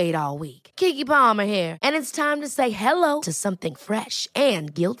leftovers you ate all week. Keke Palmer here, and it's time to say hello to something fresh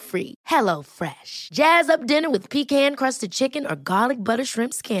and guilt-free. Hello Fresh. Jazz up dinner with pecan-crusted chicken or garlic butter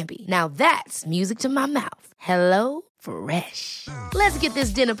shrimp scampi. Now that's music to my mouth. Hello Fresh. Let's get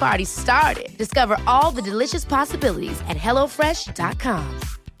this dinner party started. Discover all the delicious possibilities at HelloFresh.com.